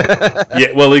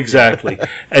 Yeah, well, exactly.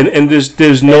 And there's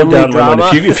no Family doubt in my mind.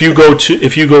 drama? If you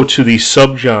go to the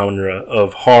subgenre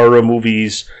of horror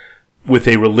movies with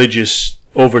a religious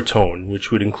overtone,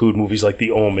 which would include movies like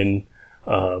The Omen,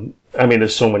 I mean,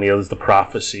 there's so many others. The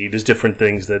Prophecy. There's different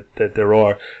things that there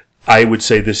are. I would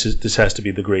say this has to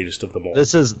be the greatest of them all.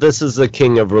 This is the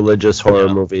king of religious horror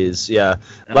movies. Yeah,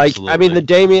 like I mean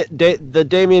the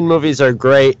Damien movies are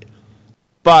great,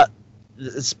 but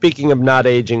speaking of not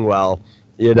aging well,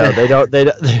 you know, they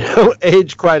don't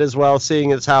age quite as well.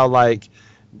 Seeing as how, like,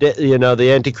 you know,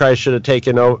 the Antichrist should have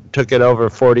took it over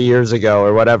 40 years ago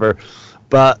or whatever,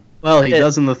 but well, he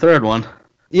does in the third one.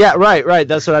 Yeah, right.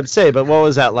 That's what I'm saying. But what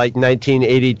was that, like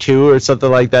 1982 or something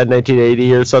like that,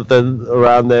 1980 or something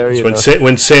around there?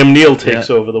 When Sam Neill takes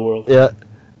over the world. Yeah,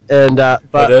 and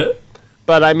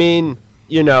but I mean,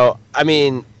 you know,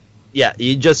 yeah,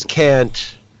 you just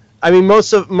can't. I mean,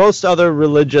 most other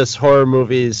religious horror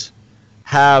movies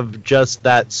have just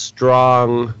that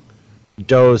strong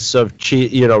dose of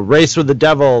you know, race with the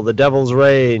devil, the devil's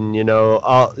reign, you know,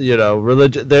 all, you know,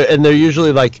 religion. They're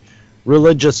usually like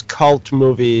religious cult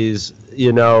movies,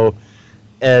 you know,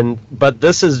 but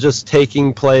this is just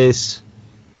taking place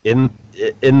in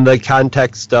the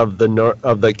context of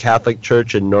the Catholic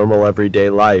Church in normal everyday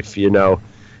life, you know.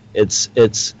 It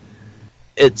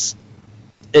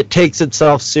takes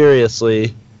itself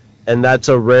seriously, and that's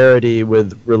a rarity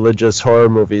with religious horror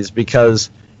movies, because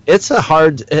it's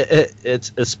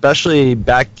especially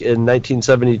back in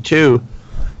 1972.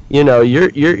 You know,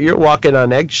 you're walking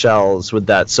on eggshells with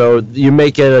that. So you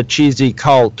make it a cheesy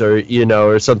cult, or, you know,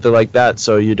 or something like that,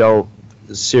 so you don't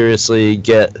seriously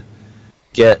get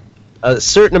a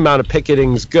certain amount of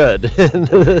picketing's good,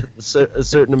 a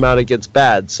certain amount it gets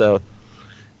bad. So,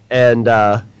 and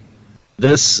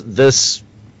this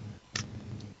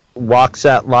walks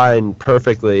that line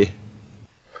perfectly.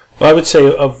 Well, I would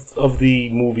say of the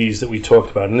movies that we talked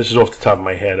about, and this is off the top of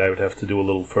my head, I would have to do a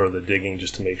little further digging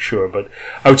just to make sure, but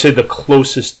I would say the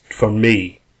closest for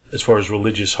me, as far as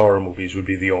religious horror movies, would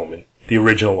be The Omen, the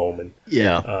original Omen.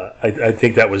 Yeah. I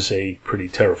think that was a pretty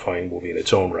terrifying movie in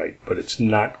its own right, but it's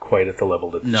not quite at the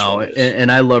level that this one is.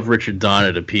 And I love Richard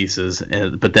Donner to pieces,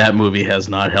 but that movie has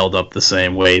not held up the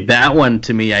same way. That one,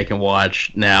 to me, I can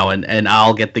watch now, and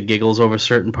I'll get the giggles over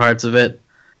certain parts of it.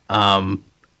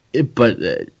 But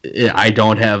I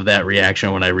don't have that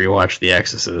reaction when I rewatch The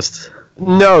Exorcist.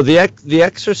 No, The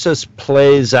Exorcist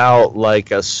plays out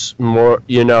like a more,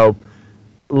 you know,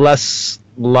 less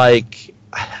like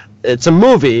it's a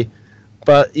movie,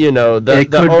 but, you know,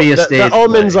 the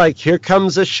Omen's like, here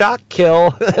comes a shock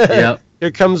kill. Yep.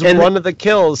 Here comes one of the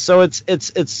kills. So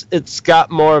it's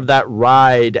got more of that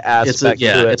ride aspect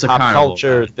to it, it's a pop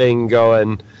culture thing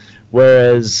going,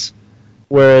 whereas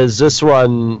this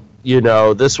one. You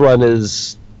know, this one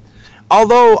is.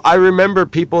 Although I remember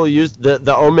people used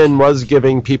the Omen was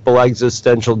giving people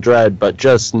existential dread, but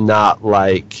just not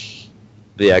like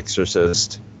The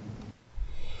Exorcist.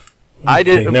 I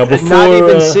didn't. Now before, not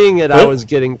even seeing it, I was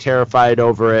getting terrified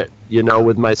over it. You know,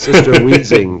 with my sister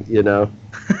wheezing. You know,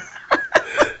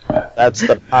 that's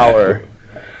the power.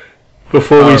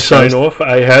 Before we sign off,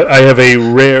 I have a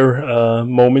rare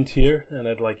moment here, and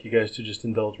I'd like you guys to just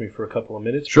indulge me for a couple of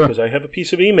minutes. Sure. Because I have a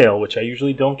piece of email, which I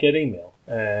usually don't get email.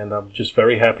 And I'm just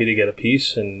very happy to get a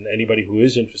piece, and anybody who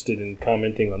is interested in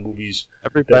commenting on movies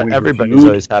everybody's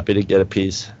always happy to get a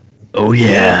piece. Oh,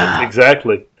 yeah.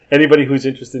 Exactly. Anybody who's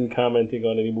interested in commenting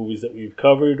on any movies that we've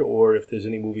covered, or if there's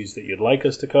any movies that you'd like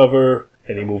us to cover,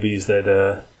 any movies that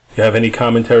you have any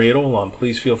commentary at all on,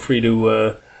 please feel free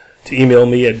to email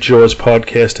me at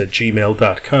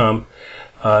jawspodcast@gmail.com.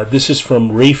 This is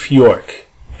from Rafe York,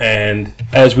 and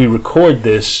as we record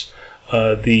this,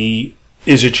 the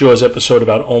Is It Yours episode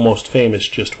about Almost Famous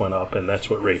just went up, and that's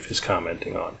what Rafe is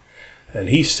commenting on. And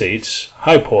he states,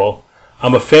 "Hi, Paul.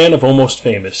 I'm a fan of Almost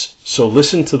Famous, so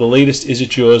listen to the latest Is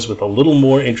It Yours with a little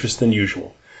more interest than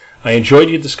usual. I enjoyed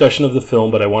your discussion of the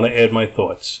film, but I want to add my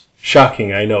thoughts.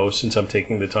 Shocking, I know, since I'm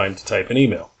taking the time to type an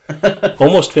email.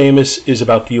 Almost Famous is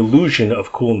about the illusion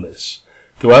of coolness.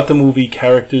 Throughout the movie,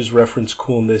 characters reference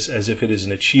coolness as if it is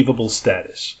an achievable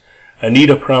status.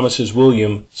 Anita promises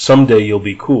William, someday you'll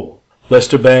be cool.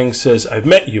 Lester Bangs says, I've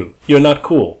met you. You're not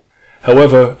cool.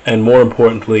 However, and more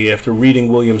importantly, after reading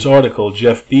William's article,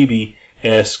 Jeff Beebe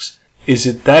asks, is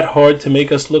it that hard to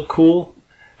make us look cool?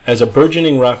 As a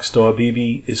burgeoning rock star,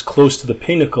 Beebe is close to the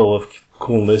pinnacle of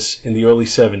coolness in the early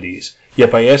 70s.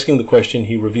 Yet by asking the question,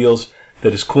 he reveals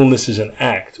that his coolness is an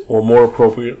act, or more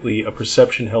appropriately, a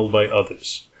perception held by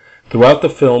others. Throughout the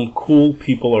film, cool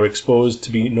people are exposed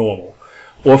to be normal,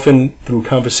 often through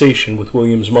conversation with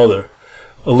William's mother.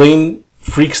 Elaine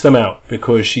freaks them out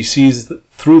because she sees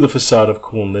through the facade of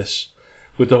coolness.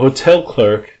 With the hotel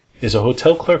clerk, is a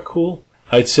hotel clerk cool?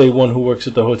 I'd say one who works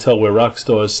at the hotel where rock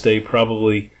stars stay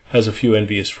probably has a few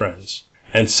envious friends.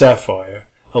 And Sapphire,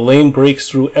 Elaine breaks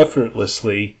through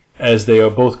effortlessly as they are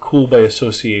both cool by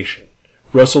association.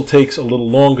 Russell takes a little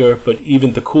longer, but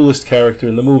even the coolest character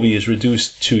in the movie is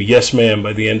reduced to yes ma'am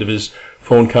by the end of his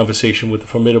phone conversation with the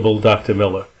formidable Dr.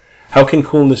 Miller. How can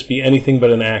coolness be anything but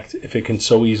an act if it can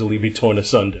so easily be torn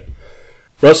asunder?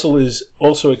 Russell is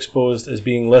also exposed as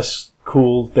being less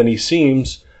cool than he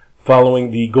seems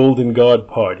following the Golden God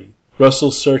party.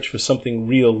 Russell's search for something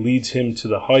real leads him to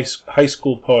the high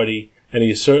school party, and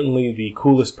he is certainly the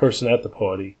coolest person at the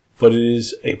party, but it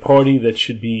is a party that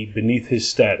should be beneath his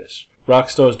status.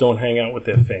 Rock stars don't hang out with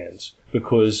their fans,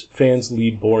 because fans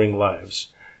lead boring lives,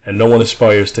 and no one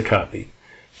aspires to copy.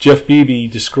 Jeff Beebe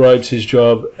describes his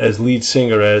job as lead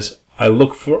singer as, I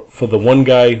look for the one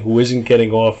guy who isn't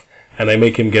getting off, and I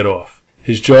make him get off.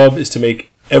 His job is to make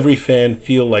every fan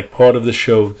feel like part of the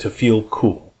show, to feel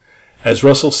cool. As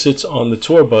Russell sits on the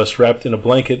tour bus wrapped in a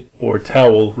blanket or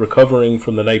towel recovering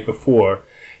from the night before,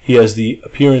 he has the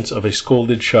appearance of a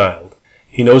scolded child.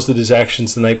 He knows that his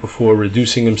actions the night before,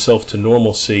 reducing himself to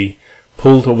normalcy,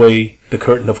 pulled away the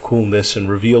curtain of coolness and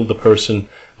revealed the person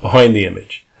behind the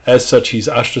image. As such, he's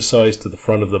ostracized to the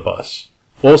front of the bus.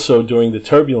 Also, during the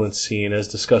turbulence scene, as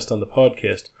discussed on the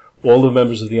podcast, all the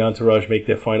members of the entourage make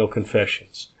their final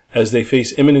confessions. As they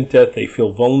face imminent death, they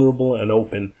feel vulnerable and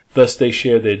open, thus they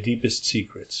share their deepest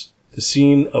secrets. The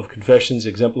scene of confessions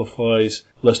exemplifies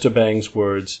Lester Bangs'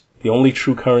 words, the only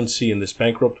true currency in this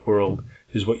bankrupt world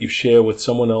is what you share with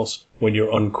someone else when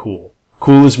you're uncool.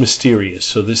 Cool is mysterious,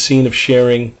 so this scene of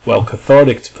sharing, while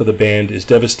cathartic for the band, is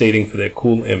devastating for their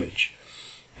cool image.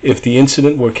 If the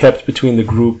incident were kept between the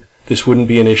group, this wouldn't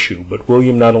be an issue, but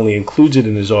William not only includes it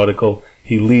in his article,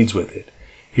 he leads with it.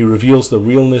 He reveals the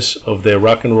realness of their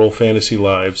rock and roll fantasy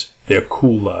lives, their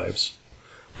cool lives.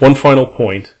 One final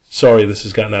point. Sorry this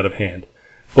has gotten out of hand.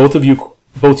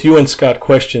 Both you and Scott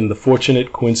questioned the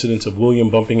fortunate coincidence of William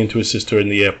bumping into his sister in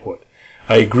the airport.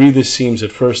 I agree this seems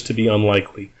at first to be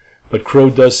unlikely, but Crow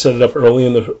does set it up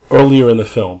earlier in the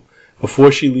film,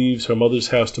 before she leaves her mother's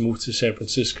house to move to San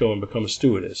Francisco and become a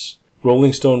stewardess.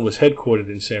 Rolling Stone was headquartered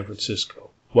in San Francisco.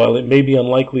 While it may be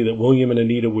unlikely that William and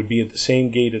Anita would be at the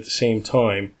same gate at the same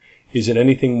time, is it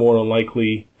anything more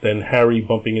unlikely than Harry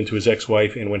bumping into his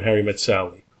ex-wife in When Harry Met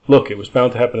Sally? Look, it was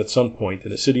bound to happen at some point.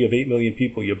 In a city of 8 million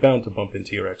people, you're bound to bump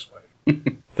into your ex-wife.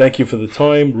 Thank you for the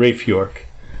time, Rafe York.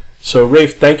 So,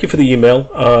 Rafe, thank you for the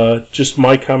email. Just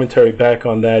my commentary back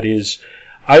on that is,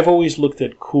 I've always looked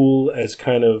at cool as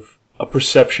kind of a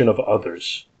perception of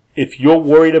others. If you're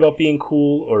worried about being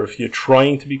cool, or if you're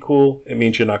trying to be cool, it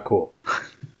means you're not cool.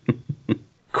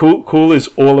 Cool is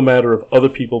all a matter of other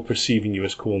people perceiving you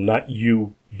as cool, not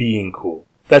you being cool.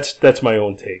 That's my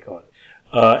own take on it.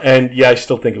 And yeah, I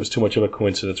still think it was too much of a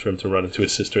coincidence for him to run into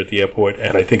his sister at the airport,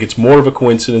 and I think it's more of a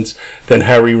coincidence than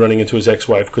Harry running into his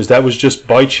ex-wife, because that was just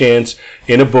by chance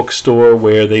in a bookstore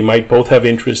where they might both have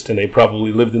interest and they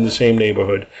probably lived in the same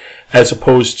neighborhood, as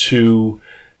opposed to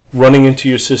running into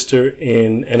your sister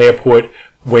in an airport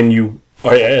when you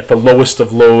are at the lowest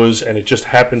of lows, and it just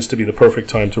happens to be the perfect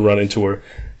time to run into her.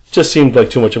 Just seemed like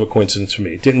too much of a coincidence for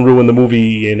me. It didn't ruin the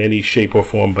movie in any shape or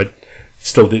form, but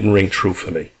still didn't ring true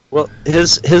for me. Well,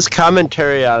 his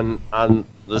commentary on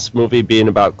this movie being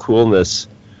about coolness,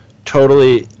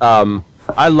 totally.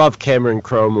 I love Cameron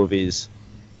Crowe movies,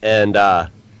 and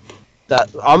that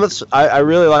almost I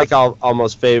really like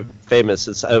Almost Famous.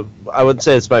 It's I wouldn't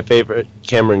say it's my favorite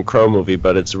Cameron Crowe movie,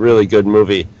 but it's a really good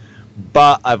movie.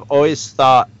 But I've always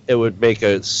thought it would make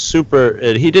a super.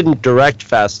 He didn't direct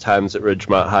Fast Times at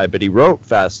Ridgemont High, but he wrote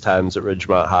Fast Times at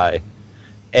Ridgemont High,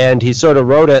 and he sort of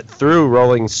wrote it through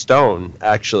Rolling Stone.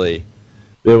 Actually,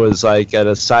 it was like an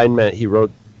assignment he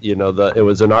wrote. It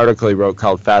was an article he wrote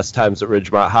called Fast Times at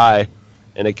Ridgemont High,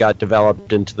 and it got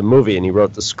developed into the movie, and he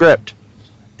wrote the script.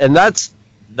 And that's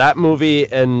that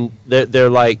movie, and they're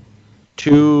like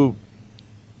two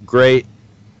great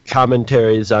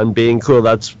commentaries on being cool.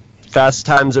 That's Fast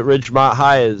Times at Ridgemont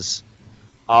High is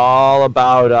all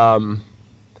about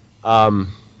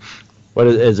what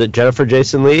is it? Jennifer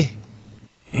Jason Leigh.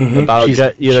 Mm-hmm. About she's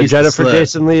Jennifer the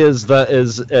Jason Leigh is the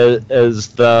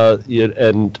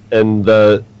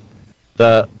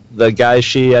guy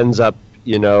she ends up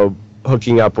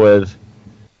hooking up with.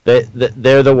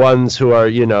 They're the ones who are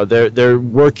they're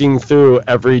working through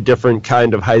every different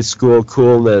kind of high school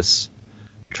coolness,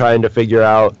 trying to figure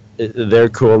out their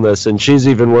coolness, and she's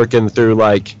even working through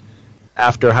like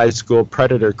after high school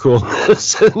predator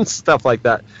coolness and stuff like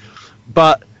that.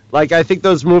 But like I think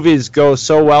those movies go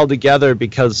so well together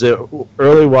because the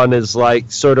early one is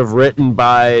like sort of written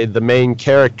by the main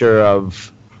character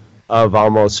of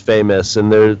Almost Famous,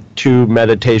 and they're two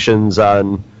meditations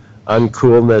on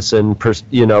coolness and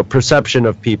perception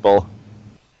of people,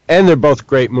 and they're both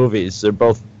great movies. They're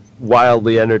both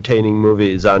wildly entertaining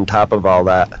movies on top of all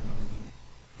that.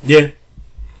 Yeah,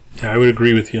 I would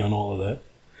agree with you on all of that.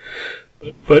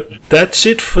 But that's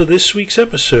it for this week's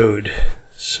episode.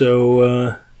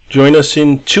 So join us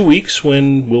in 2 weeks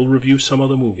when we'll review some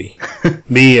other movie.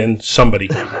 Me and somebody.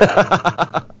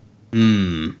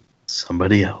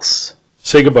 Somebody else.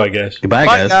 Say goodbye, guys. Goodbye,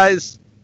 Bye, guys.